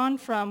had gone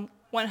from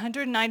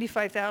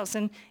 $195,000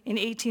 in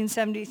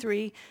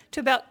 1873 to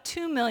about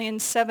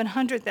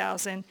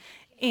 $2,700,000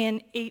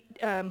 in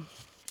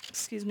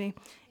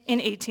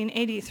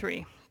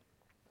 1883.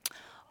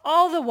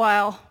 All the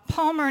while,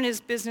 Palmer and his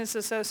business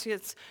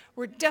associates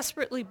were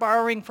desperately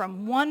borrowing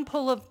from one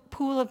pool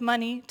of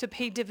money to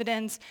pay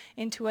dividends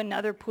into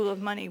another pool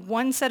of money,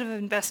 one set of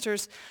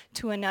investors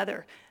to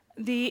another.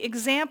 The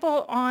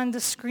example on the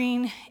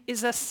screen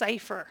is a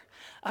cipher,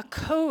 a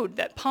code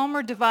that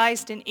Palmer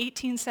devised in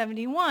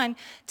 1871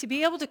 to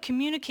be able to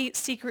communicate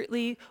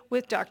secretly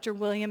with Dr.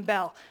 William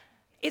Bell.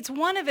 It's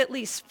one of at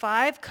least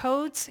 5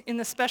 codes in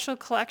the special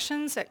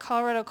collections at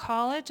Colorado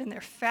College, and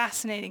they're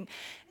fascinating.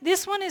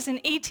 This one is in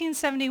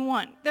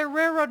 1871. Their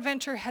railroad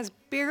venture has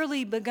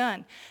barely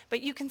begun. But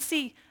you can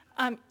see,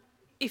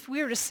 if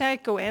we were to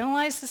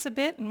psychoanalyze this a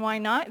bit, and why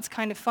not, it's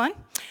kind of fun,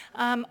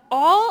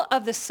 all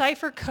of the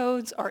cipher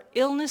codes are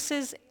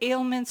illnesses,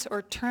 ailments,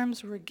 or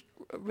terms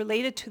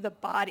related to the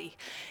body.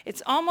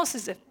 It's almost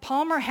as if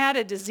Palmer had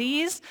a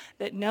disease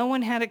that no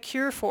one had a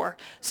cure for.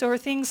 So are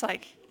things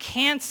like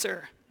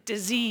cancer,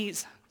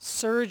 disease,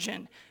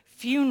 surgeon,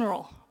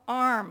 funeral,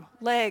 arm,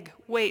 leg,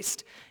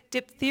 waist,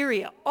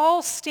 diphtheria,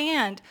 all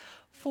stand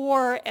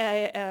for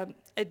a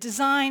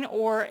design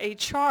or a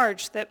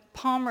charge that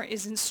Palmer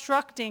is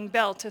instructing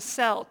Bell to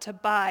sell, to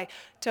buy,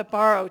 to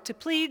borrow, to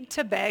plead,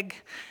 to beg,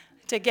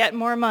 to get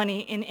more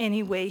money in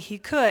any way he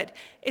could.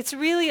 It's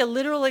really a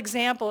literal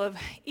example of,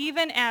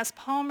 even as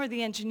Palmer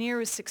the engineer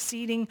was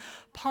succeeding,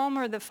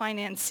 Palmer the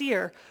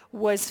financier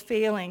was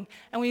failing.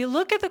 And when you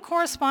look at the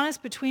correspondence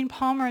between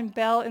Palmer and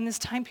Bell in this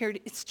time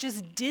period, it's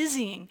just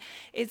dizzying.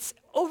 It's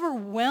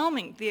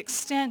overwhelming, the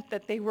extent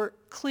that they were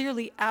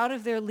clearly out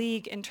of their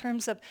league in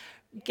terms of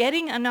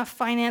getting enough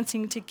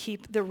financing to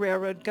keep the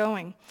railroad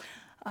going.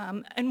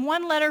 In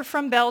one letter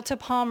from Bell to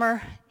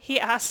Palmer, he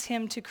asked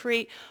him to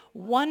create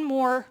one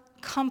more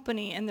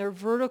company in their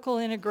vertical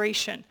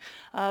integration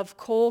of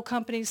coal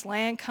companies,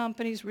 land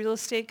companies, real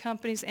estate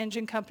companies,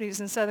 engine companies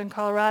in southern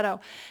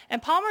Colorado.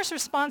 And Palmer's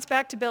response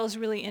back to Bell is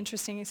really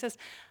interesting. He says,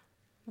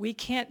 we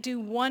can't do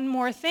one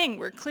more thing.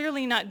 We're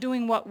clearly not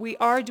doing what we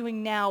are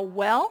doing now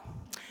well.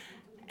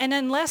 And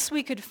unless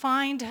we could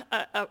find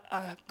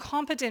a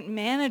competent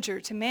manager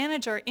to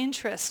manage our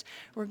interests,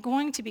 we're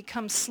going to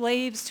become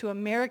slaves to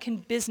American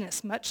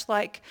business, much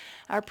like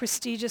our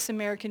prestigious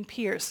American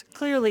peers.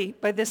 Clearly,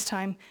 by this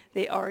time,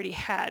 they already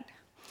had.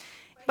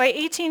 By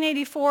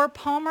 1884,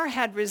 Palmer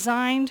had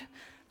resigned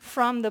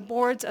from the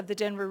boards of the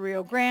Denver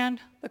Rio Grande,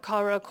 the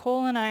Colorado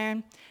Coal and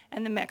Iron,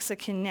 and the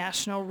Mexican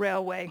National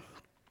Railway.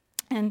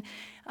 And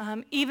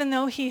even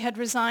though he had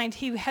resigned,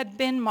 he had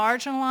been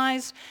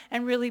marginalized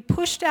and really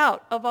pushed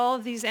out of all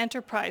of these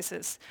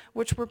enterprises,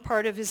 which were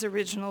part of his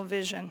original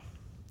vision.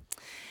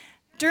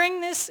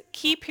 During this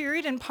key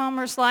period in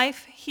Palmer's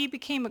life, he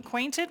became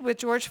acquainted with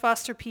George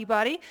Foster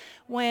Peabody.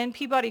 When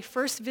Peabody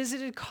first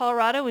visited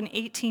Colorado in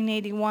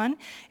 1881,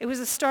 it was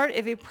the start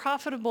of a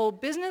profitable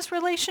business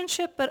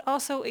relationship, but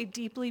also a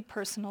deeply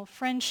personal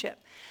friendship.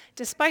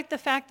 Despite the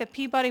fact that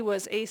Peabody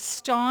was a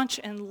staunch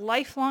and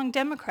lifelong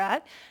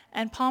Democrat,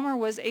 and Palmer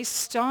was a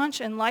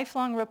staunch and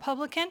lifelong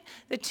Republican,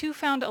 the two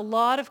found a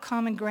lot of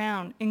common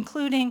ground,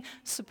 including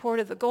support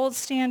of the gold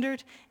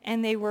standard,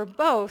 and they were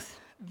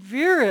both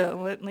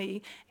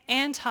virulently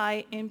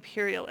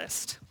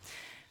anti-imperialist.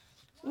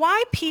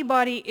 Why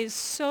Peabody is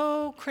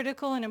so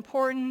critical and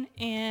important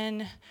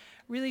in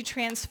really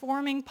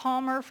transforming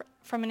Palmer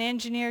from an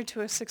engineer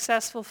to a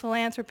successful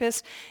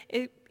philanthropist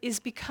is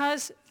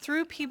because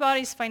through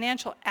Peabody's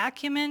financial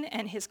acumen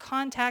and his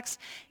contacts,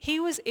 he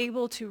was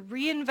able to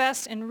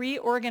reinvest and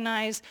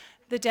reorganize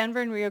the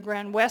Denver and Rio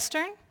Grande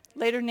Western,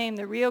 later named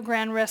the Rio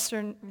Grande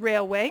Western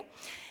Railway.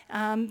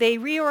 They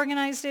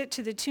reorganized it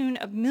to the tune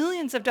of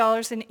millions of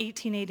dollars in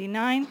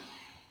 1889.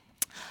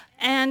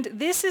 And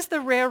this is the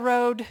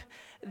railroad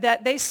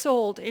that they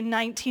sold in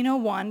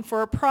 1901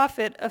 for a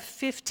profit of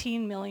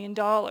 $15 million.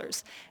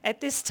 At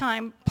this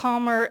time,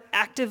 Palmer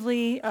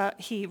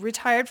he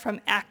retired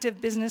from active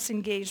business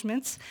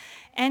engagements,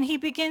 and he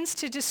begins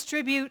to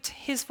distribute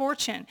his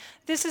fortune.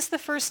 This is the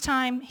first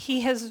time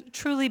he has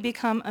truly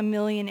become a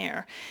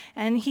millionaire,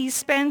 and he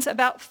spends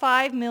about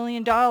 $5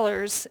 million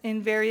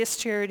in various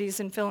charities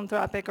and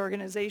philanthropic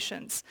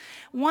organizations,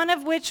 one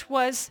of which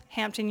was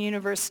Hampton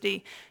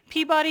University.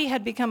 Peabody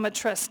had become a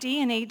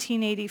trustee in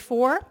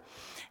 1884,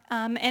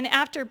 and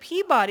after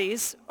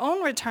Peabody's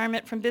own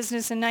retirement from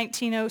business in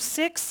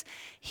 1906,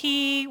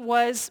 he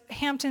was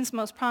Hampton's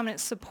most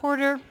prominent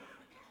supporter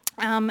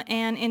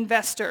and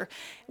investor.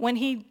 When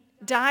he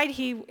died,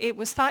 it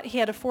was thought he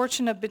had a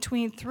fortune of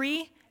between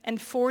 $3 and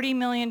 $40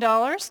 million.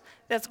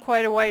 That's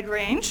quite a wide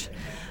range.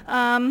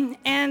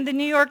 And the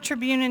New York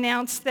Tribune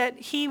announced that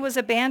he was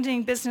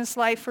abandoning business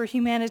life for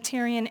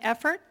humanitarian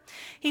effort.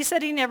 He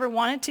said he never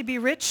wanted to be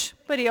rich,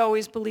 but he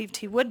always believed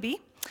he would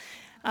be.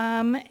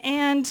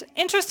 And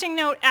interesting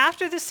note,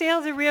 after the sale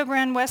of the Rio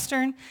Grande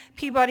Western,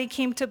 Peabody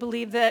came to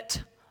believe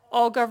that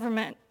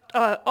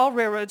all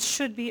railroads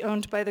should be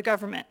owned by the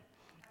government,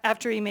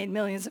 after he made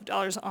millions of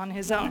dollars on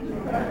his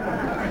own.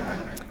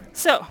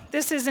 So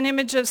this is an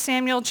image of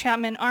Samuel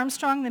Chapman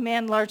Armstrong, the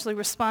man largely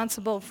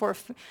responsible for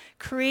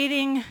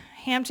creating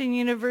Hampton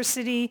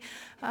University.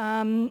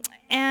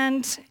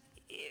 And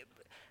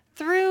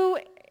through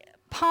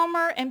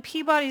Palmer and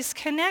Peabody's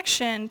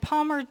connection,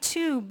 Palmer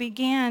too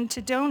began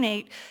to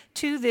donate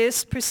to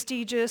this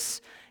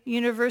prestigious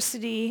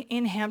university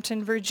in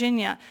Hampton,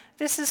 Virginia.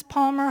 This is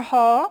Palmer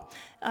Hall.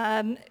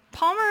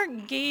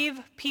 Palmer gave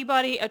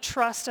Peabody a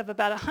trust of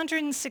about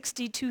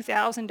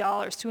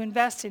 $162,000 to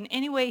invest in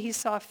any way he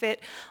saw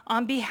fit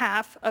on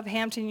behalf of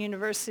Hampton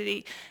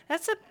University.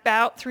 That's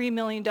about $3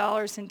 million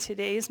in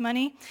today's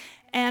money.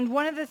 And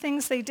one of the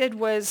things they did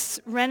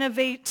was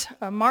renovate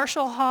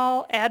Marshall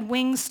Hall, add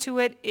wings to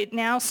it. It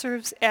now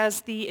serves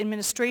as the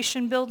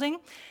administration building.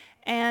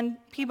 And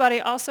Peabody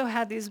also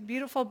had these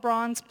beautiful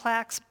bronze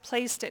plaques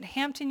placed at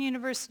Hampton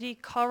University,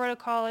 Colorado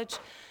College,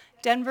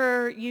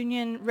 Denver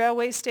Union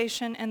Railway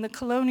Station, and the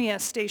Colonia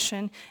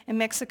Station in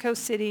Mexico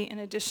City, in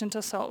addition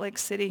to Salt Lake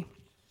City.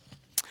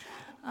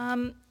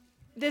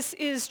 This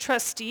is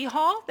Trustee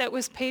Hall that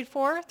was paid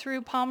for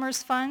through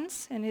Palmer's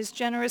funds and his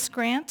generous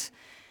grant.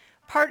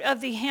 Part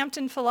of the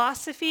Hampton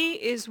philosophy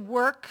is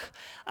work,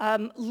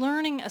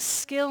 learning a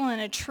skill and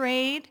a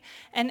trade.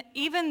 And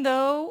even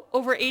though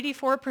over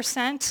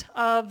 84%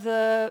 of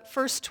the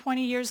first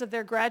 20 years of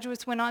their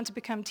graduates went on to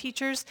become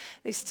teachers,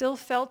 they still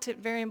felt it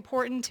very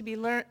important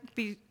to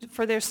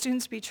for their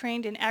students to be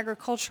trained in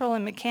agricultural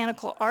and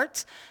mechanical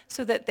arts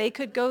so that they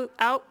could go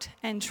out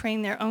and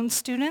train their own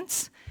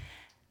students.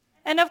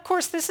 And of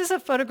course, this is a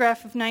photograph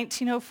of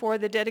 1904,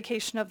 the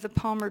dedication of the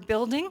Palmer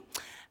Building.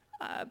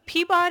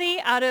 Peabody,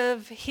 out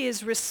of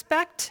his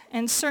respect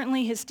and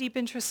certainly his deep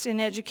interest in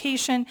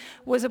education,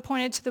 was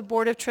appointed to the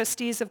Board of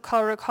Trustees of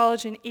Colorado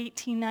College in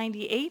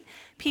 1898.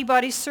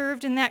 Peabody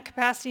served in that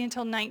capacity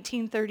until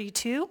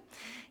 1932.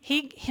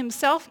 He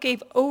himself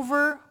gave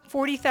over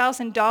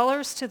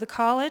 $40,000 to the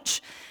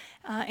college,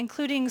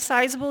 including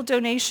sizable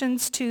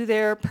donations to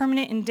their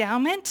permanent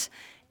endowment.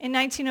 In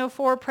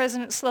 1904,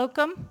 President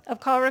Slocum of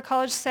Colorado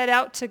College set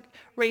out to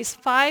raise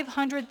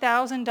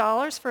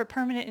 $500,000 for a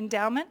permanent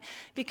endowment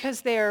because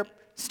their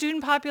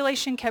student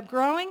population kept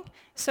growing,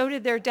 so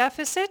did their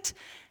deficit.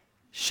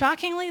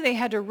 Shockingly, they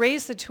had to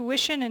raise the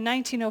tuition in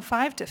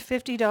 1905 to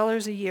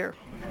 $50 a year.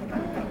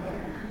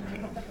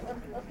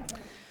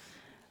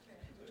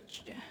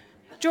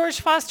 George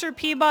Foster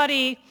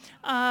Peabody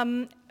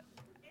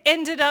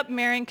ended up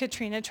marrying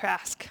Katrina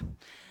Trask.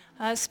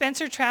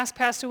 Spencer Trask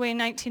passed away in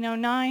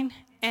 1909.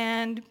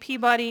 And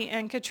Peabody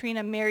and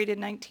Katrina married in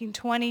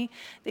 1920.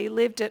 They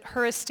lived at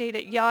her estate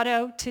at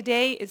Yaddo.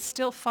 Today, it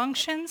still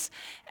functions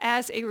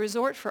as a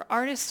resort for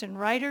artists and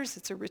writers.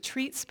 It's a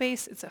retreat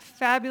space. It's a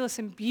fabulous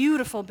and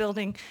beautiful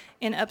building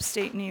in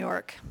upstate New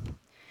York.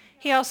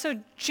 He also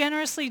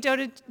generously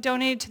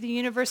donated to the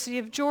University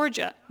of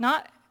Georgia,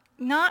 not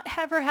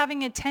ever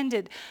having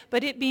attended,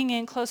 but it being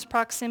in close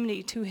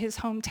proximity to his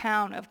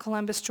hometown of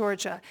Columbus,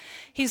 Georgia.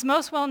 He's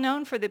most well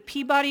known for the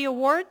Peabody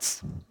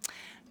Awards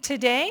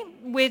today,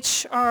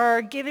 which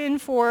are given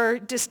for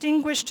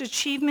distinguished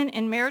achievement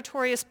in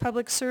meritorious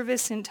public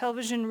service in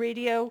television,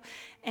 radio,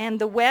 and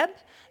the web.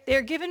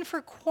 They're given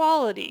for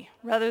quality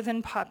rather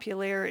than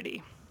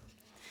popularity.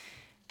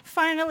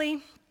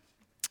 Finally,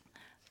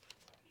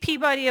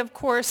 Peabody, of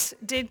course,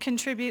 did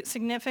contribute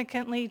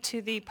significantly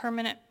to the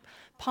permanent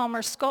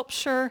Palmer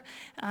sculpture,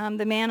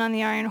 the Man on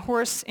the Iron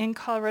Horse in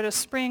Colorado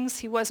Springs.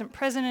 He wasn't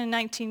present in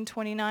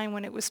 1929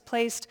 when it was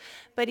placed,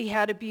 but he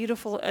had a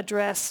beautiful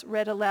address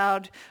read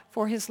aloud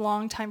for his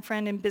longtime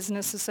friend and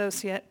business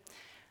associate.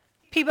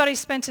 Peabody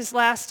spent his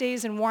last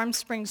days in Warm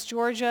Springs,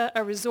 Georgia,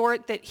 a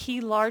resort that he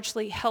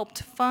largely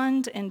helped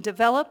fund and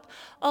develop,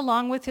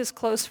 along with his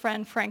close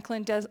friend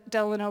Franklin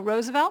Delano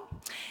Roosevelt.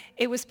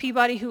 It was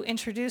Peabody who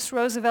introduced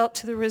Roosevelt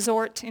to the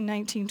resort in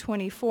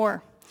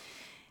 1924.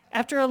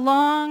 After a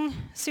long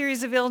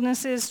series of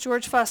illnesses,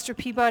 George Foster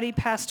Peabody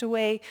passed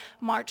away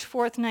March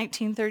 4th,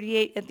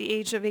 1938, at the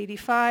age of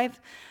 85.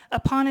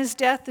 Upon his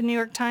death, the New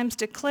York Times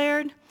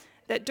declared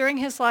that during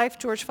his life,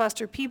 George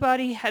Foster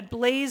Peabody had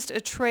blazed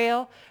a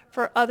trail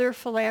for other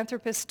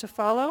philanthropists to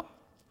follow.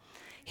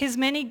 His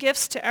many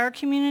gifts to our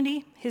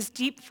community, his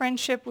deep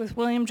friendship with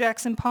William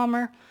Jackson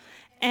Palmer,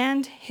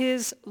 and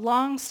his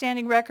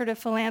long-standing record of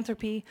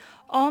philanthropy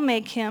all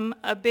make him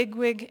a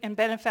bigwig and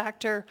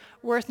benefactor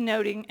worth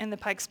noting in the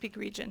Pikes Peak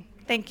region.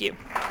 Thank you.